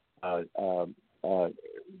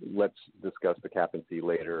 let's discuss the captaincy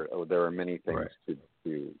later. There are many things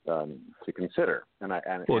to consider. And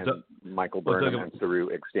Michael Burnham and Saru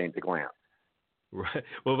exchanged a glance. Right.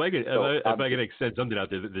 Well, if I can extend something out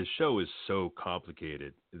there, the show is so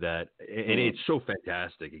complicated and it's so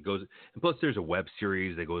fantastic. It goes, and plus there's a web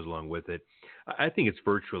series that goes along with it. I think it's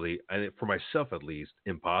virtually, for myself at least,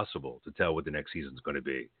 impossible to tell what the next season's going to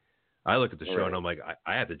be. I look at the show and I'm like,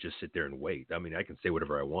 I have to just sit there and wait. I mean, I can say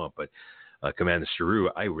whatever I want, but Commander Saru,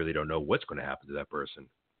 I really don't know what's going to happen to that person.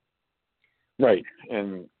 Right,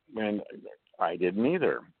 and I didn't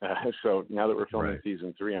either. So now that we're filming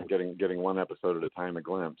season 3, I'm getting one episode at a time, a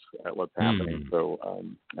glimpse at what's happening. So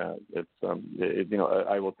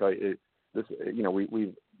I will tell you,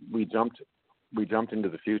 we jumped into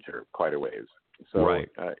the future quite a ways. So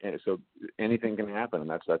so anything can happen, and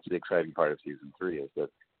that's the exciting part of season 3 is that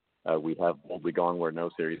we have boldly gone where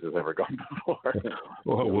no series has ever gone before.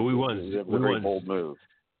 We want a very bold move.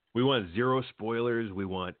 We want zero spoilers. We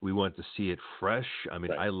want to see it fresh. I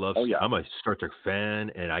mean, I love. I'm a Star Trek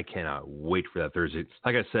fan, and I cannot wait for that Thursday.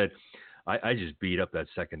 Like I said, I just beat up that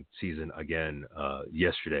second season again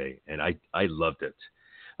yesterday, and I loved it.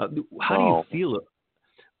 How do you feel?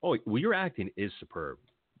 Oh, well, your acting is superb,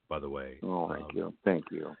 by the way. Oh, thank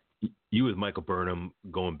you. You with Michael Burnham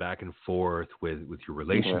going back and forth with your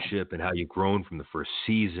relationship and how you've grown from the first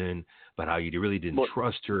season, but how you really didn't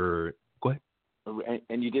trust her. Go ahead.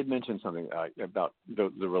 And you did mention something about the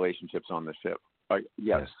relationships on the ship.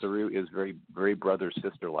 Yes, Saru is very, very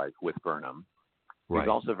brother-sister-like with Burnham. Right. He's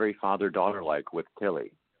also very father-daughter-like with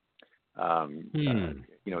Tilly.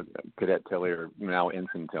 Cadet Tilly, or now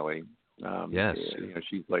Ensign Tilly. Yes.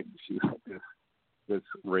 She's like this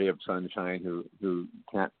ray of sunshine who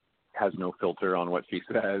has no filter on what she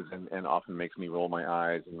says, and often makes me roll my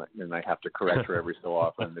eyes, and I have to correct her every so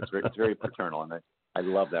often. It's very paternal, and I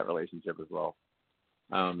love that relationship as well.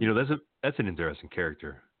 That's an interesting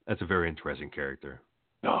character. That's a very interesting character.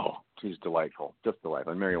 Oh, she's delightful, just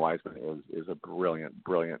delightful. And Mary Wiseman is a brilliant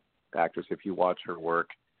actress. If you watch her work,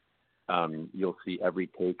 you'll see every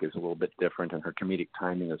take is a little bit different, and her comedic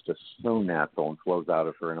timing is just so natural and flows out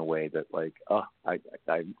of her in a way that, like,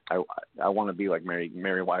 I want to be like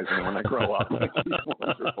Mary Wiseman when I grow up. She's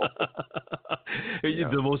wonderful.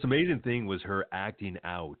 The most amazing thing was her acting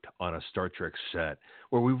out on a Star Trek set,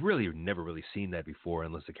 where we've never really seen that before,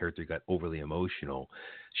 unless the character got overly emotional.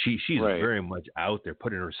 She's very much out there,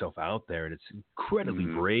 putting herself out there, and it's incredibly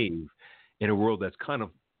brave in a world that's kind of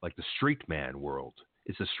like the straight man world.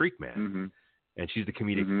 It's a street man, and she's the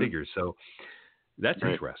comedic figure. So that's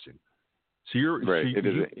interesting. So you're right.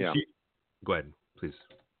 Go ahead, please.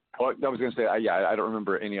 Well, I was going to say, I don't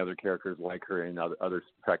remember any other characters like her in other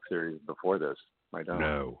Trek series before this. I don't.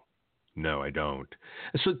 No, I don't.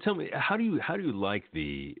 So tell me, how do you like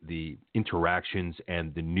the interactions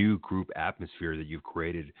and the new group atmosphere that you've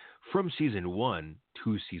created from season 1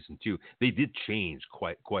 to season 2? They did change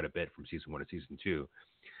quite a bit from season 1 to season 2.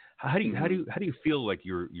 How do you feel like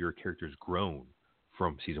your character's grown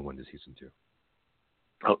from season 1 to season 2?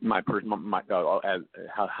 Oh,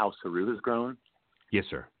 how Saru has grown? Yes,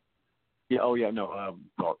 sir. Yeah. Oh, yeah. No.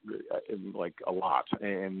 Like a lot,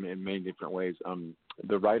 and in many different ways.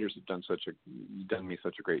 The writers have done me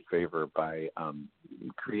such a great favor by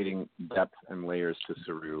creating depth and layers to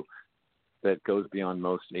Saru that goes beyond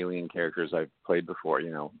most alien characters I've played before.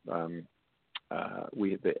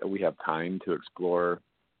 We have time to explore.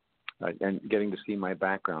 And getting to see my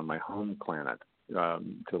background, my home planet,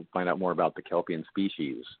 to find out more about the Kelpian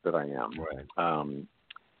species that I am. Right.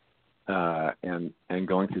 And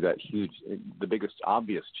going through that the biggest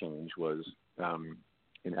obvious change was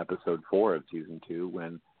in episode 4 of season 2,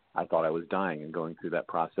 when I thought I was dying, and going through that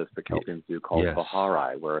process the Kelpians do called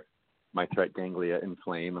Baharai, where my threat ganglia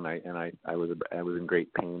inflame, and I was in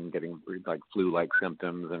great pain, getting like flu-like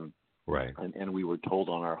symptoms, and we were told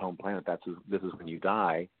on our home planet this is when you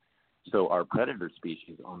die. So our predator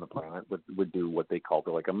species on the planet would do what they called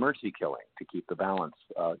like a mercy killing to keep the balance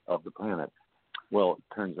of the planet. Well,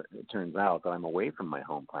 it turns out that I'm away from my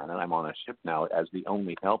home planet. I'm on a ship now as the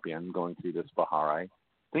only Kelpian going through this Baharai,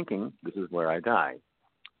 thinking this is where I die.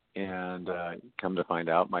 And come to find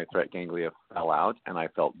out, my threat ganglia fell out, and I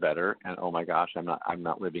felt better. And oh my gosh, I'm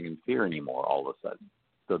not living in fear anymore. All of a sudden,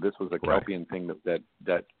 so this was a Kelpian thing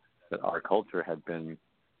that our culture had been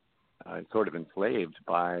sort of enslaved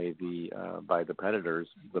by the predators,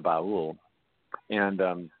 the Baul, and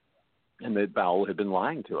the Baul had been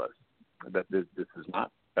lying to us that this is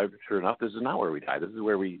not. Sure enough, this is not where we die. This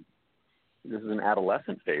is an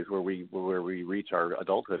adolescent phase where we reach our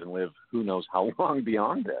adulthood and live who knows how long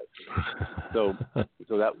beyond this. So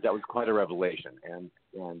that was quite a revelation, and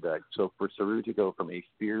so for Saru to go from a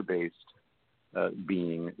fear-based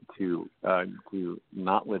being to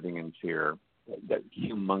not living in fear. That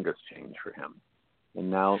humongous change for him, and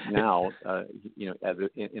now as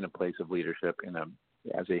in a place of leadership,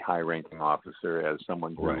 as a high-ranking officer, as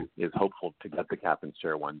someone who is hopeful to get the captain's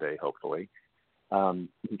chair one day, hopefully,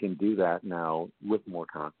 he can do that now with more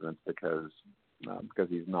confidence because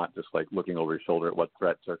he's not just like looking over his shoulder at what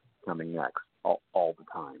threats are coming next all the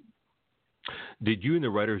time. Did you and the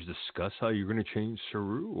writers discuss how you're going to change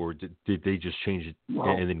Saru, or did they just change it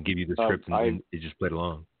and then give you the script and it just played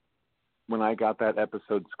along? When I got that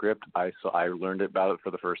episode script, I learned about it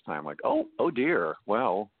for the first time. Like, oh dear,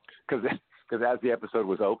 well, because as the episode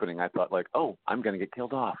was opening, I thought like, oh, I'm going to get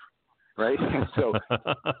killed off, right? And so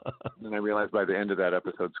then I realized by the end of that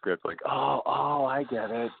episode script, like, oh, I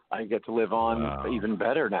get it. I get to live on even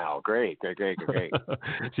better now. Great.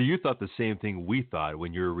 So you thought the same thing we thought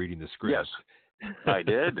when you were reading the script? Yes, I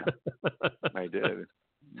did.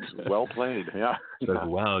 Well played. Yeah. Like,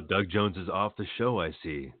 wow, Doug Jones is off the show. I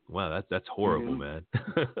see. Wow, that's horrible, man.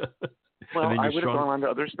 Well, and then I you're would have strong. gone on to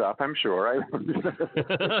other stuff, I'm sure.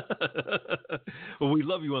 Well, we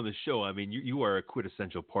love you on the show. I mean, you are a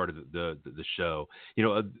quintessential part of the show.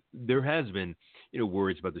 There has been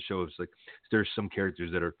worries about the show. It's like there's some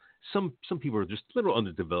characters that are some people are just a little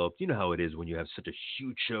underdeveloped. You know how it is when you have such a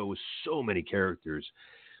huge show with so many characters.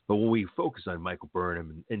 But when we focus on Michael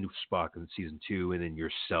Burnham and Spock in season 2, and then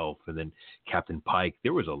yourself, and then Captain Pike,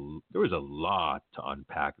 there was a lot to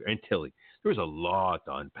unpack there. And Tilly, there was a lot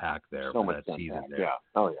to unpack there so for much that season. There. Yeah.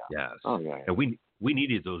 Oh yeah. Yes. Oh yeah. And we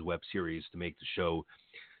needed those web series to make the show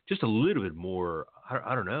just a little bit more.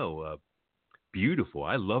 I don't know. Beautiful.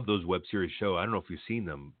 I love those web series show. I don't know if you've seen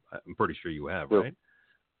them. I'm pretty sure you have, right?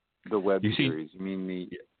 The web series. You mean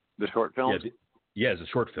the short films? Yeah, the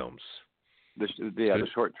short films. The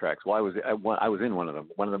short tracks. Well, I was in one of them.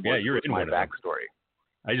 One of them was you're in my one of them. backstory.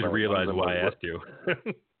 I just realized why I asked you.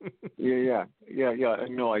 Yeah.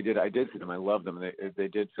 No, I did see them. I loved them. They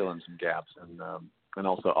did fill in some gaps, and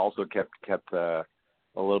also kept a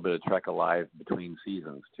little bit of Trek alive between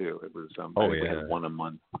seasons too. It was we had one a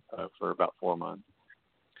month for about 4 months.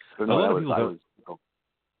 So no, a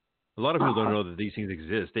lot of people don't know that these things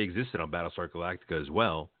exist. They existed on Battlestar Galactica as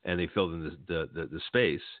well, and they filled in the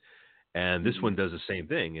space. And this one does the same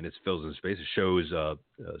thing, and it fills in space. It shows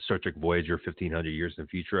Star Trek Voyager 1,500 years in the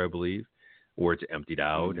future, I believe, where it's emptied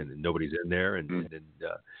out and nobody's in there. And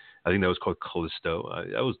I think that was called Callisto.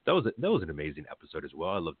 That was an amazing episode as well.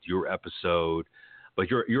 I loved your episode, but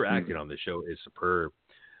your acting on the show is superb.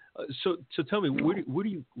 So tell me, where do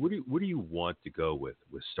you want to go with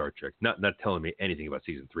Star Trek? Not telling me anything about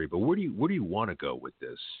season 3, but where do you want to go with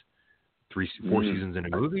this? 4 seasons in a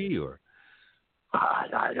movie, or?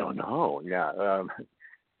 I don't know. Yeah,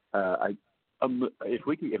 if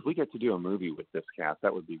we get to do a movie with this cast,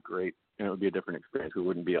 that would be great, and it would be a different experience. We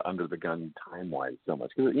wouldn't be under the gun time wise so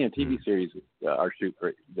much because TV series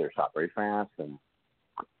they're shot very fast, and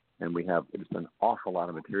we have just an awful lot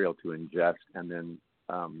of material to ingest and then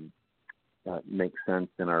make sense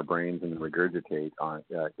in our brains and regurgitate on.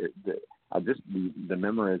 Just the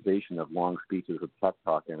memorization of long speeches with pep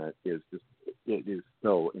talk in it is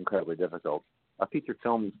so incredibly difficult. A feature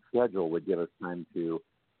film schedule would give us time to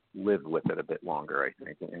live with it a bit longer, I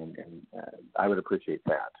think, and I would appreciate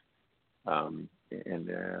that.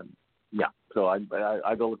 So I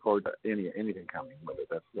go look forward to anything coming with it.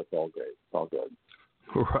 That's all great. It's all good.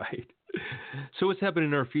 Right. So what's happening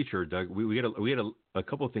in our future, Doug? We had a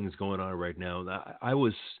couple of things going on right now. I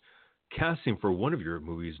was casting for one of your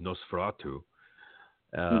movies, Nosferatu,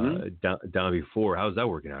 down before. How's that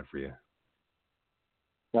working out for you?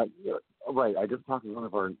 Right. I just talked to one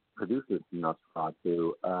of our producers from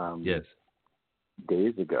Nosferatu yes.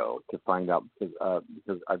 days ago to find out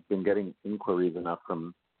because I've been getting inquiries enough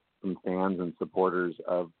from fans and supporters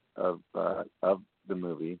of the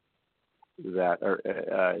movie that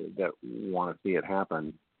want to see it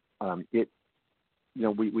happen.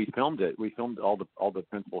 We filmed it. We filmed all the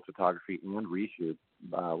principal photography and reshoots.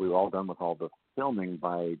 We were all done with all the filming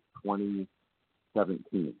by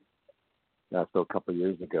 2017. So a couple of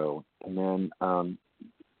years ago, and then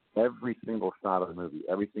every single shot of the movie,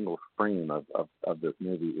 every single frame of this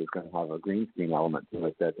movie is going to have a green screen element to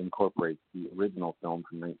it that incorporates the original film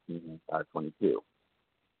from 1922.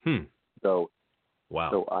 So,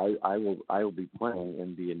 wow. So I will be playing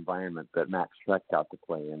in the environment that Max Schreck got to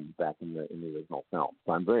play in back in the original film.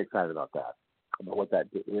 So I'm very excited about that. But what that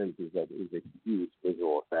is that it is a huge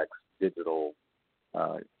visual effects digital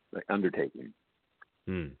undertaking.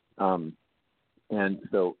 And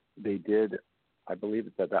so they did, I believe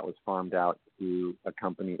that was farmed out to a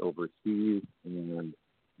company overseas, and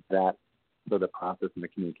so the process and the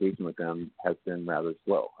communication with them has been rather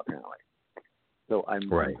slow, apparently. So I'm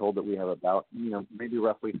told that we have about, maybe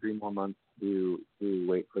roughly 3 more months to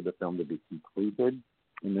wait for the film to be completed,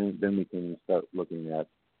 and then we can start looking at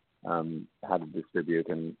how to distribute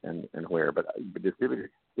and where. But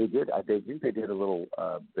distributors, they did a little,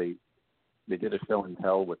 they did a show and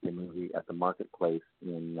tell with the movie at the marketplace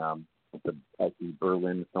at the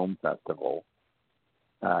Berlin Film Festival,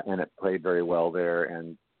 and it played very well there,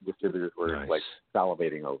 and distributors were like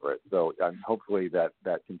salivating over it. So hopefully that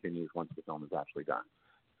continues once the film is actually done.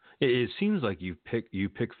 It seems like you pick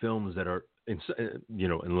films that are,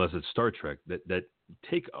 unless it's Star Trek, that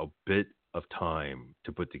take a bit of time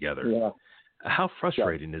to put together. Yeah. How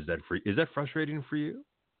frustrating is that for you? Is that frustrating for you?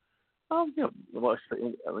 Well,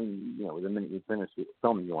 I mean, the minute you finish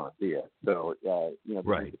filming, you want to see it. So,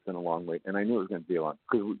 it's been a long wait, and I knew it was going to be a long,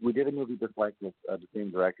 because we did a movie just like this, the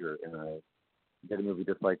same director, and I did a movie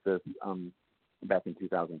just like this back in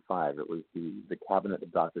 2005. It was the Cabinet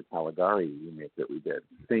of Dr. Caligari remake that we did.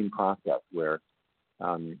 Same process where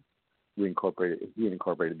he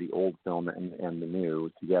incorporated the old film and the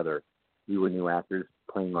new together. We were new actors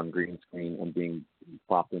playing on green screen and being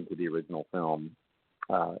plopped into the original film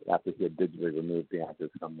after he had digitally removed the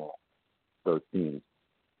actors from those scenes.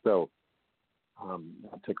 So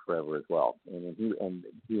that took forever as well. And he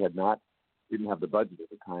didn't have the budget at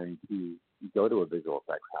the time to go to a visual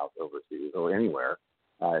effects house overseas or anywhere.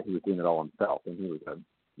 He was doing it all himself, and he was a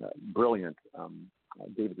brilliant.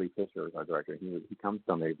 David Lee Fisher was our director. He comes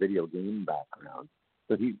from a video game background,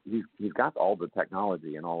 so he's got all the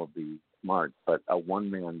technology and all of the smarts, but a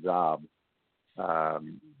one-man job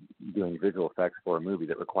doing visual effects for a movie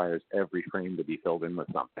that requires every frame to be filled in with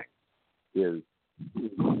something is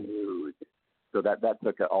huge. So that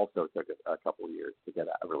also took a couple of years to get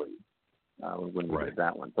out released when we did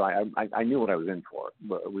that one. So I knew what I was in for.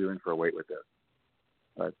 But we were in for a wait with this.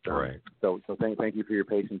 But, So thank you for your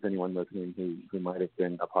patience. Anyone listening who might have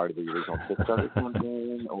been a part of the original Kickstarter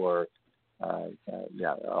campaign, or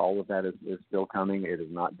all of that is still coming. It is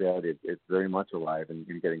not dead. It's very much alive and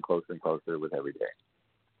getting closer and closer with every day.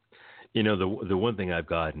 You know, the one thing I've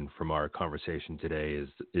gotten from our conversation today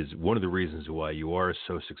is one of the reasons why you are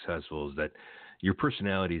so successful is that your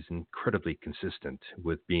personality is incredibly consistent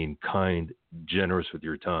with being kind, generous with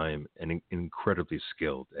your time, and incredibly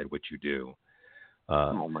skilled at what you do.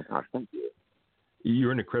 Oh my gosh, thank you.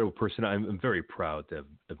 You're an incredible person. I'm very proud to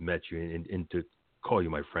have met you and to call you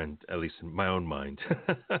my friend, at least in my own mind.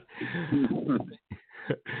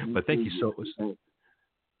 But thank you so much. Go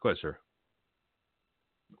ahead, sir.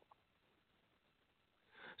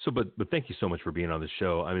 So, but thank you so much for being on the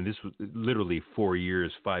show. I mean, this was literally 5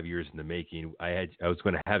 years in the making. I was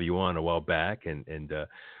going to have you on a while back, and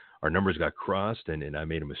our numbers got crossed, and I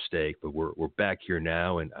made a mistake. But we're back here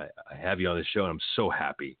now, and I have you on the show, and I'm so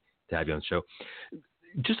happy to have you on the show.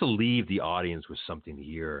 Just to leave the audience with something to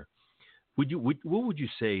hear, what would you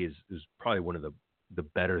say is probably one of the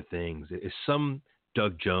better things? Is some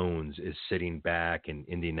Doug Jones is sitting back in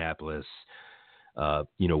Indianapolis,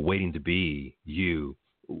 waiting to be you.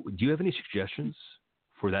 Do you have any suggestions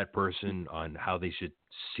for that person on how they should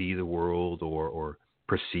see the world or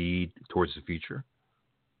proceed towards the future?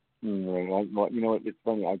 Well, it's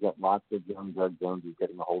funny. I got lots of young Doug Joneses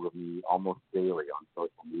getting a hold of me almost daily on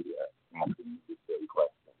social media asking me this very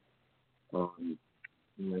question.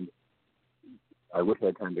 And I wish I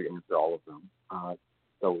had time to answer all of them.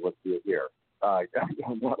 So let's do it here. And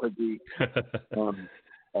that would be,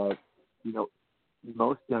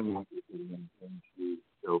 most young actors into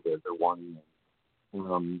showbiz are wanting,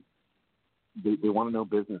 they want to know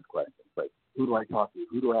business questions. Like, who do I talk to?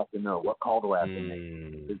 Who do I have to know? What call do I have to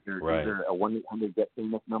make? Is there a 1-800 get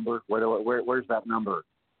famous number? Where's that number?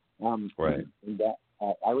 And that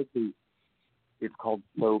I would say it's called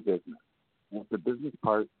show business. And the business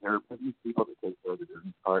part, there are business people that take care of the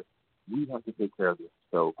business part. We have to take care of the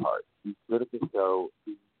show part. Be good at the show.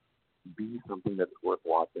 Be something that's worth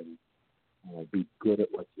watching. Be good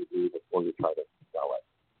at what you do before you try to sell it.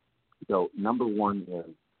 So number one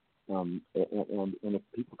is, and if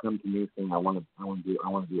people come to me saying I want to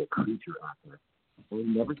be a creature actor, I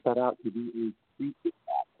never set out to be a creature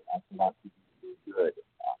actor. I set out to be a good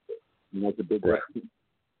actor. And that's a big difference.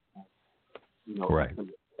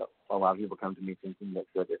 A lot of people come to me thinking that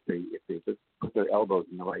if they just put their elbows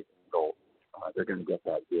in the right angle, they're going to get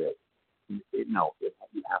that good. You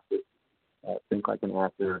have to think like an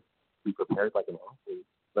actor, be prepared like an athlete,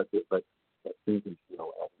 but think and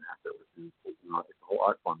feel as an actor, which is it's a whole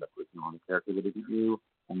art form that puts you on a character that isn't you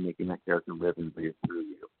and making that character live and breathe through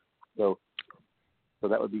you. So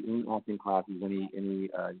that would be any acting classes, any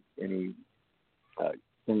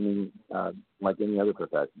training, like any other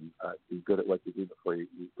profession. Be good at what you do before you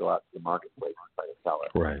go out to the marketplace and try to sell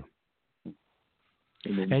it. Right.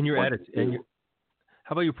 And your attitude.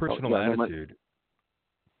 How about your personal attitude?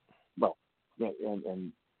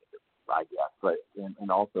 And I guess, but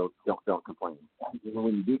and also don't complain.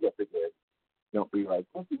 When you do get the gig, don't be like,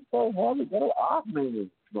 "This is so heavy, get it off me."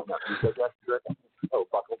 No, because that's good. So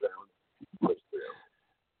buckle down, push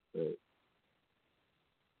through.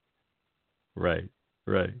 Right.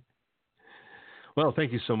 Well,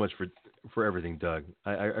 thank you so much for everything, Doug.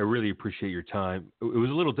 I really appreciate your time. It was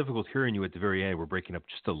a little difficult hearing you at the very end. We're breaking up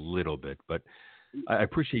just a little bit, but I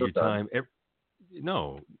appreciate your time.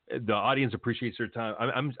 No, the audience appreciates their time.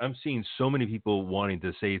 I'm seeing so many people wanting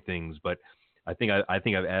to say things, but I think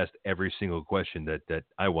I've asked every single question that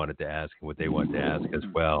I wanted to ask and what they wanted to ask as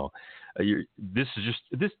well. This is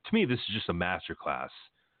just a master class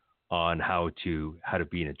on how to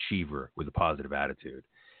be an achiever with a positive attitude.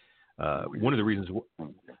 One of the reasons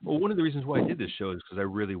why I did this show is because I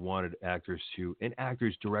really wanted actors,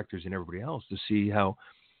 directors, and everybody else to see how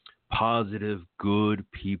positive, good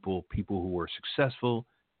people, people who were successful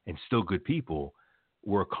and still good people,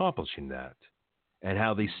 were accomplishing that, and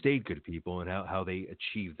how they stayed good people and how they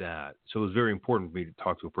achieved that. So it was very important for me to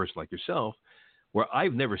talk to a person like yourself, where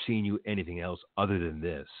I've never seen you anything else other than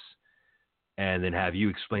this, and then have you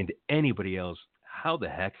explain to anybody else, how the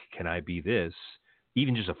heck can I be this?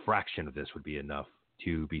 Even just a fraction of this would be enough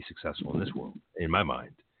to be successful in this world, in my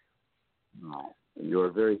mind. Oh, you're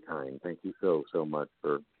very kind. Thank you so much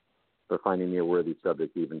for finding me a worthy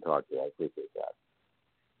subject to even talk to. I appreciate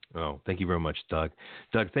that. Oh, thank you very much, Doug.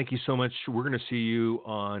 Doug, thank you so much. We're going to see you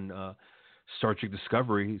on Star Trek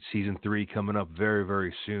Discovery Season 3 coming up very,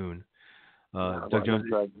 very soon. Doug Jones.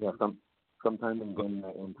 Sometime in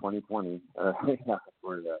 2020. I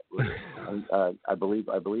believe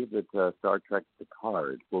that Star Trek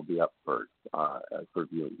Picard will be up first for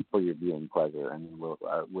your viewing pleasure, and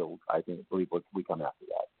believe we come after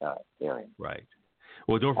that airing. Right.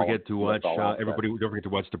 Well, don't forget to watch everybody. Don't forget to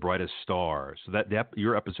watch The Brightest Star. So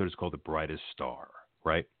your episode is called The Brightest Star,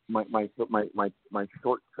 right? My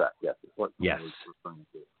short track, yes. The short yes.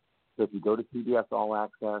 So if you go to CBS All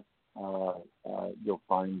Access, you'll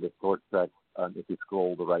find the short tracks if you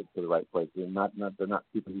scroll to the right place. They're not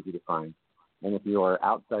super easy to find. And if you are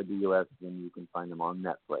outside the U.S., then you can find them on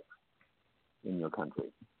Netflix in your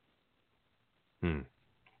country.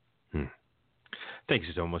 Thank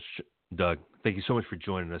you so much, Doug. Thank you so much for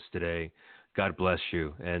joining us today. God bless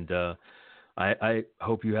you. And I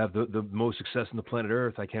hope you have the most success on the planet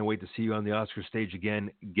Earth. I can't wait to see you on the Oscar stage again,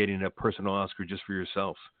 getting a personal Oscar just for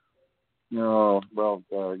yourself. No, well,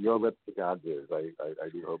 your lips to God's ears. I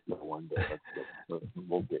do hope so one day.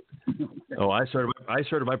 We'll get. Oh, I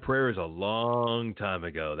started my prayers a long time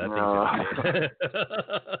ago.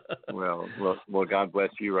 Well, God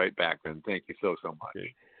bless you right back, then. Thank you so much.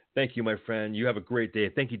 Okay. Thank you, my friend. You have a great day.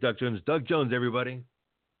 Thank you, Doug Jones. Doug Jones, everybody.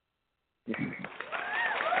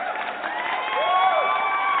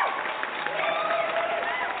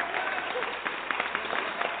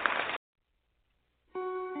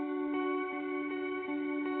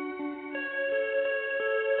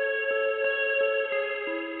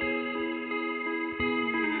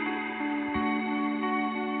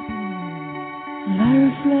 I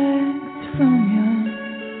reflect from your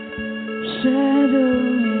shadow.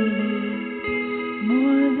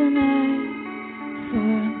 More than I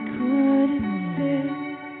thought could exist.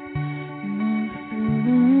 You move through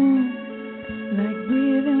the room like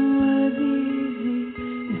breathing was easy.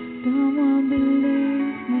 If someone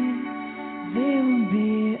believes me, they will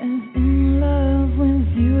be as in love with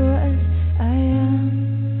you as I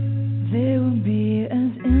am. They will be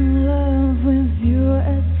as in love with you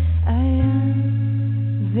as I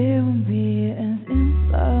am. They will be as in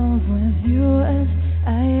love with you as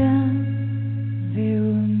I am. They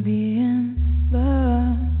will be in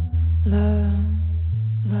love, love,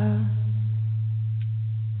 love.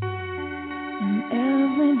 And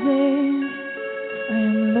every day I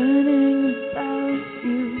am learning about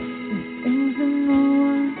you, the things that no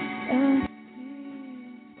one else sees.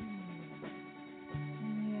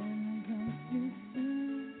 And yet it comes too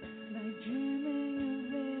soon, like dreaming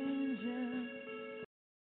of angels.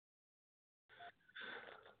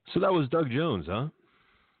 So that was Doug Jones, huh?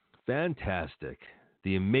 Fantastic.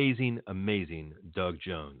 The amazing, amazing Doug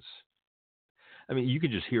Jones. I mean, you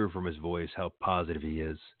can just hear from his voice how positive he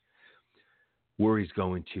is, where he's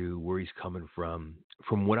going to, where he's coming from.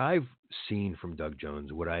 From what I've seen from Doug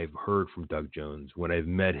Jones, what I've heard from Doug Jones, when I've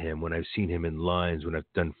met him, when I've seen him in lines, when I've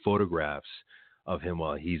done photographs of him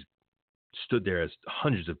while he's stood there as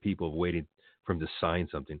hundreds of people waiting for him to sign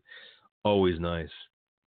something, always nice.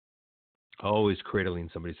 Always cradling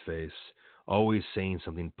somebody's face, always saying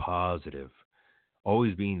something positive,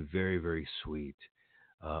 always being very, very sweet.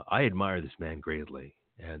 I admire this man greatly,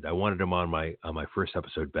 and I wanted him on my first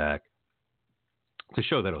episode back to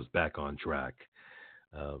show that I was back on track.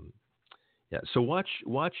 So watch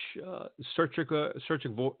Star Trek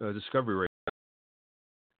Discovery right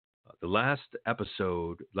now. The last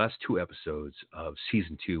two episodes of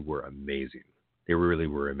season 2 were amazing. They really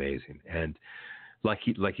were amazing, and like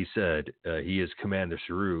he said, he is Commander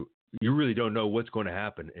Saru. You really don't know what's going to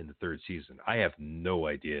happen in the third season. I have no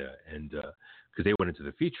idea, and because they went into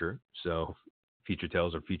the feature, so feature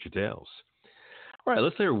tales are feature tales. All right,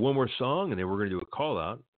 let's hear one more song, and then we're going to do a call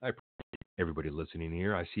out. I appreciate everybody listening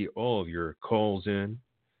here. I see all of your calls in.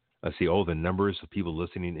 I see all the numbers of people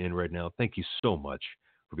listening in right now. Thank you so much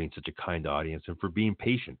for being such a kind audience and for being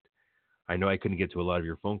patient. I know I couldn't get to a lot of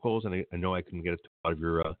your phone calls, and I know I couldn't get to a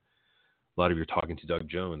lot of your talking to Doug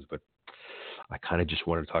Jones, but I kind of just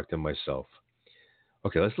wanted to talk to him myself.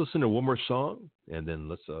 Okay, let's listen to one more song, and then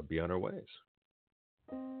let's be on our ways.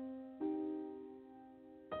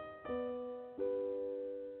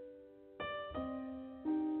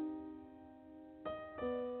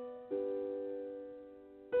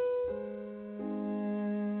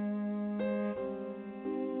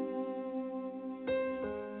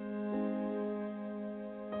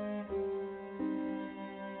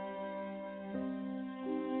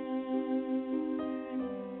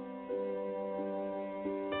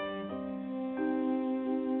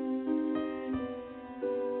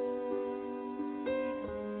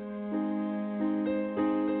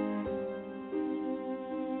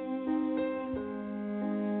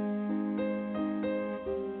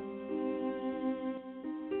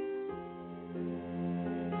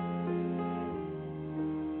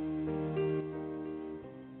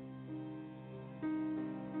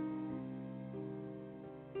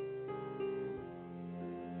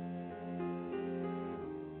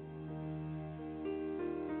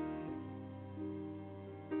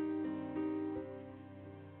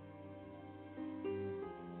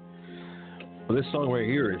 Well, this song right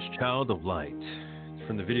here is Child of Light. It's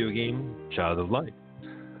from the video game Child of Light.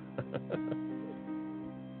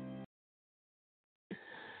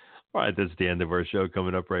 All right, that's the end of our show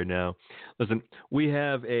coming up right now. Listen, we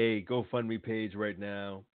have a GoFundMe page right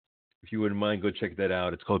now. If you wouldn't mind, go check that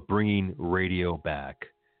out. It's called Bringing Radio Back.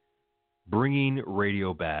 Bringing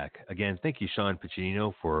Radio Back. Again, thank you, Sean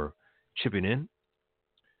Piccinino, for chipping in.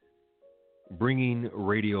 Bringing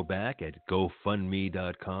Radio Back at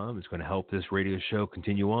GoFundMe.com. It's going to help this radio show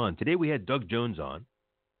continue on. Today we had Doug Jones on.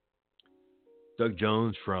 Doug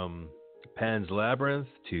Jones from Pan's Labyrinth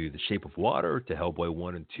to The Shape of Water to Hellboy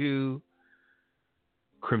 1 and 2,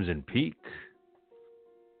 Crimson Peak.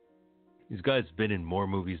 These guys have been in more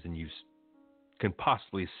movies than you can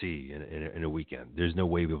possibly see in a weekend. There's no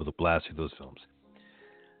way you'll be able to blast through those films.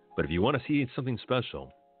 But if you want to see something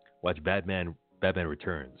special, watch Batman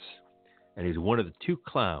Returns. And he's one of the two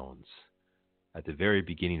clowns at the very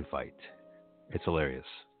beginning fight. It's hilarious.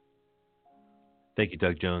 Thank you,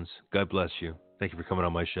 Doug Jones. God bless you. Thank you for coming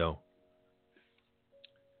on my show.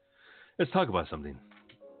 Let's talk about something.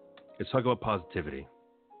 Let's talk about positivity.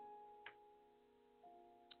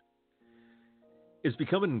 It's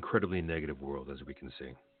become an incredibly negative world, as we can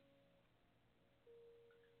see.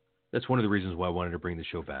 That's one of the reasons why I wanted to bring the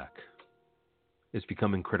show back. It's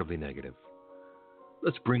become incredibly negative.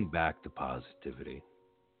 Let's bring back the positivity.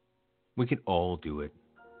 We can all do it.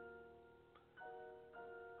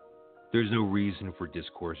 There's no reason for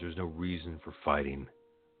discourse. There's no reason for fighting.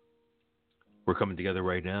 We're coming together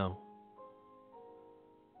right now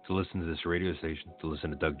to listen to this radio station, to listen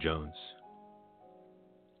to Doug Jones.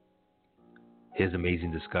 His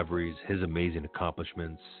amazing discoveries, his amazing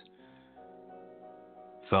accomplishments.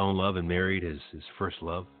 Fell in love and married his first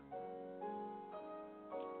love.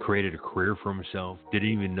 Created a career for himself. Didn't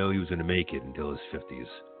even know he was going to make it until his 50s.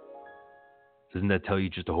 Doesn't that tell you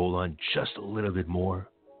just to hold on just a little bit more?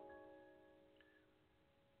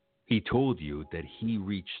 He told you that he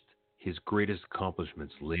reached his greatest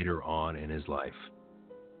accomplishments later on in his life.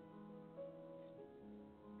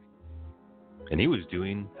 And he was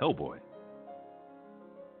doing Hellboy.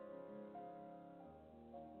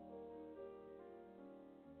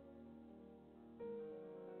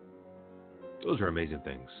 Those are amazing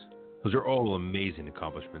things. Those are all amazing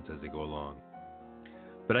accomplishments as they go along.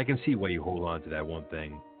 But I can see why you hold on to that one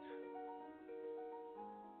thing.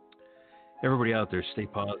 Everybody out there, stay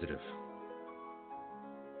positive.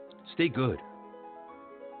 Stay good.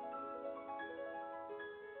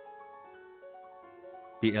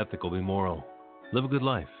 Be ethical, be moral. Live a good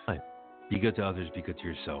life. Be good to others, be good to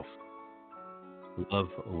yourself. Love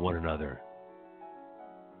one another.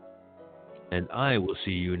 And I will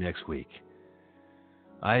see you next week.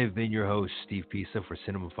 I have been your host, Steve Pisa, for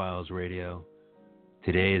Cinemafiles Radio.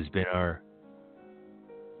 Today has been our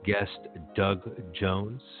guest, Doug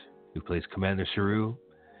Jones, who plays Commander Saru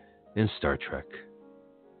in Star Trek.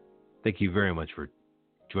 Thank you very much for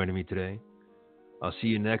joining me today. I'll see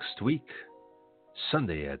you next week,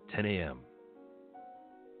 Sunday at 10 a.m.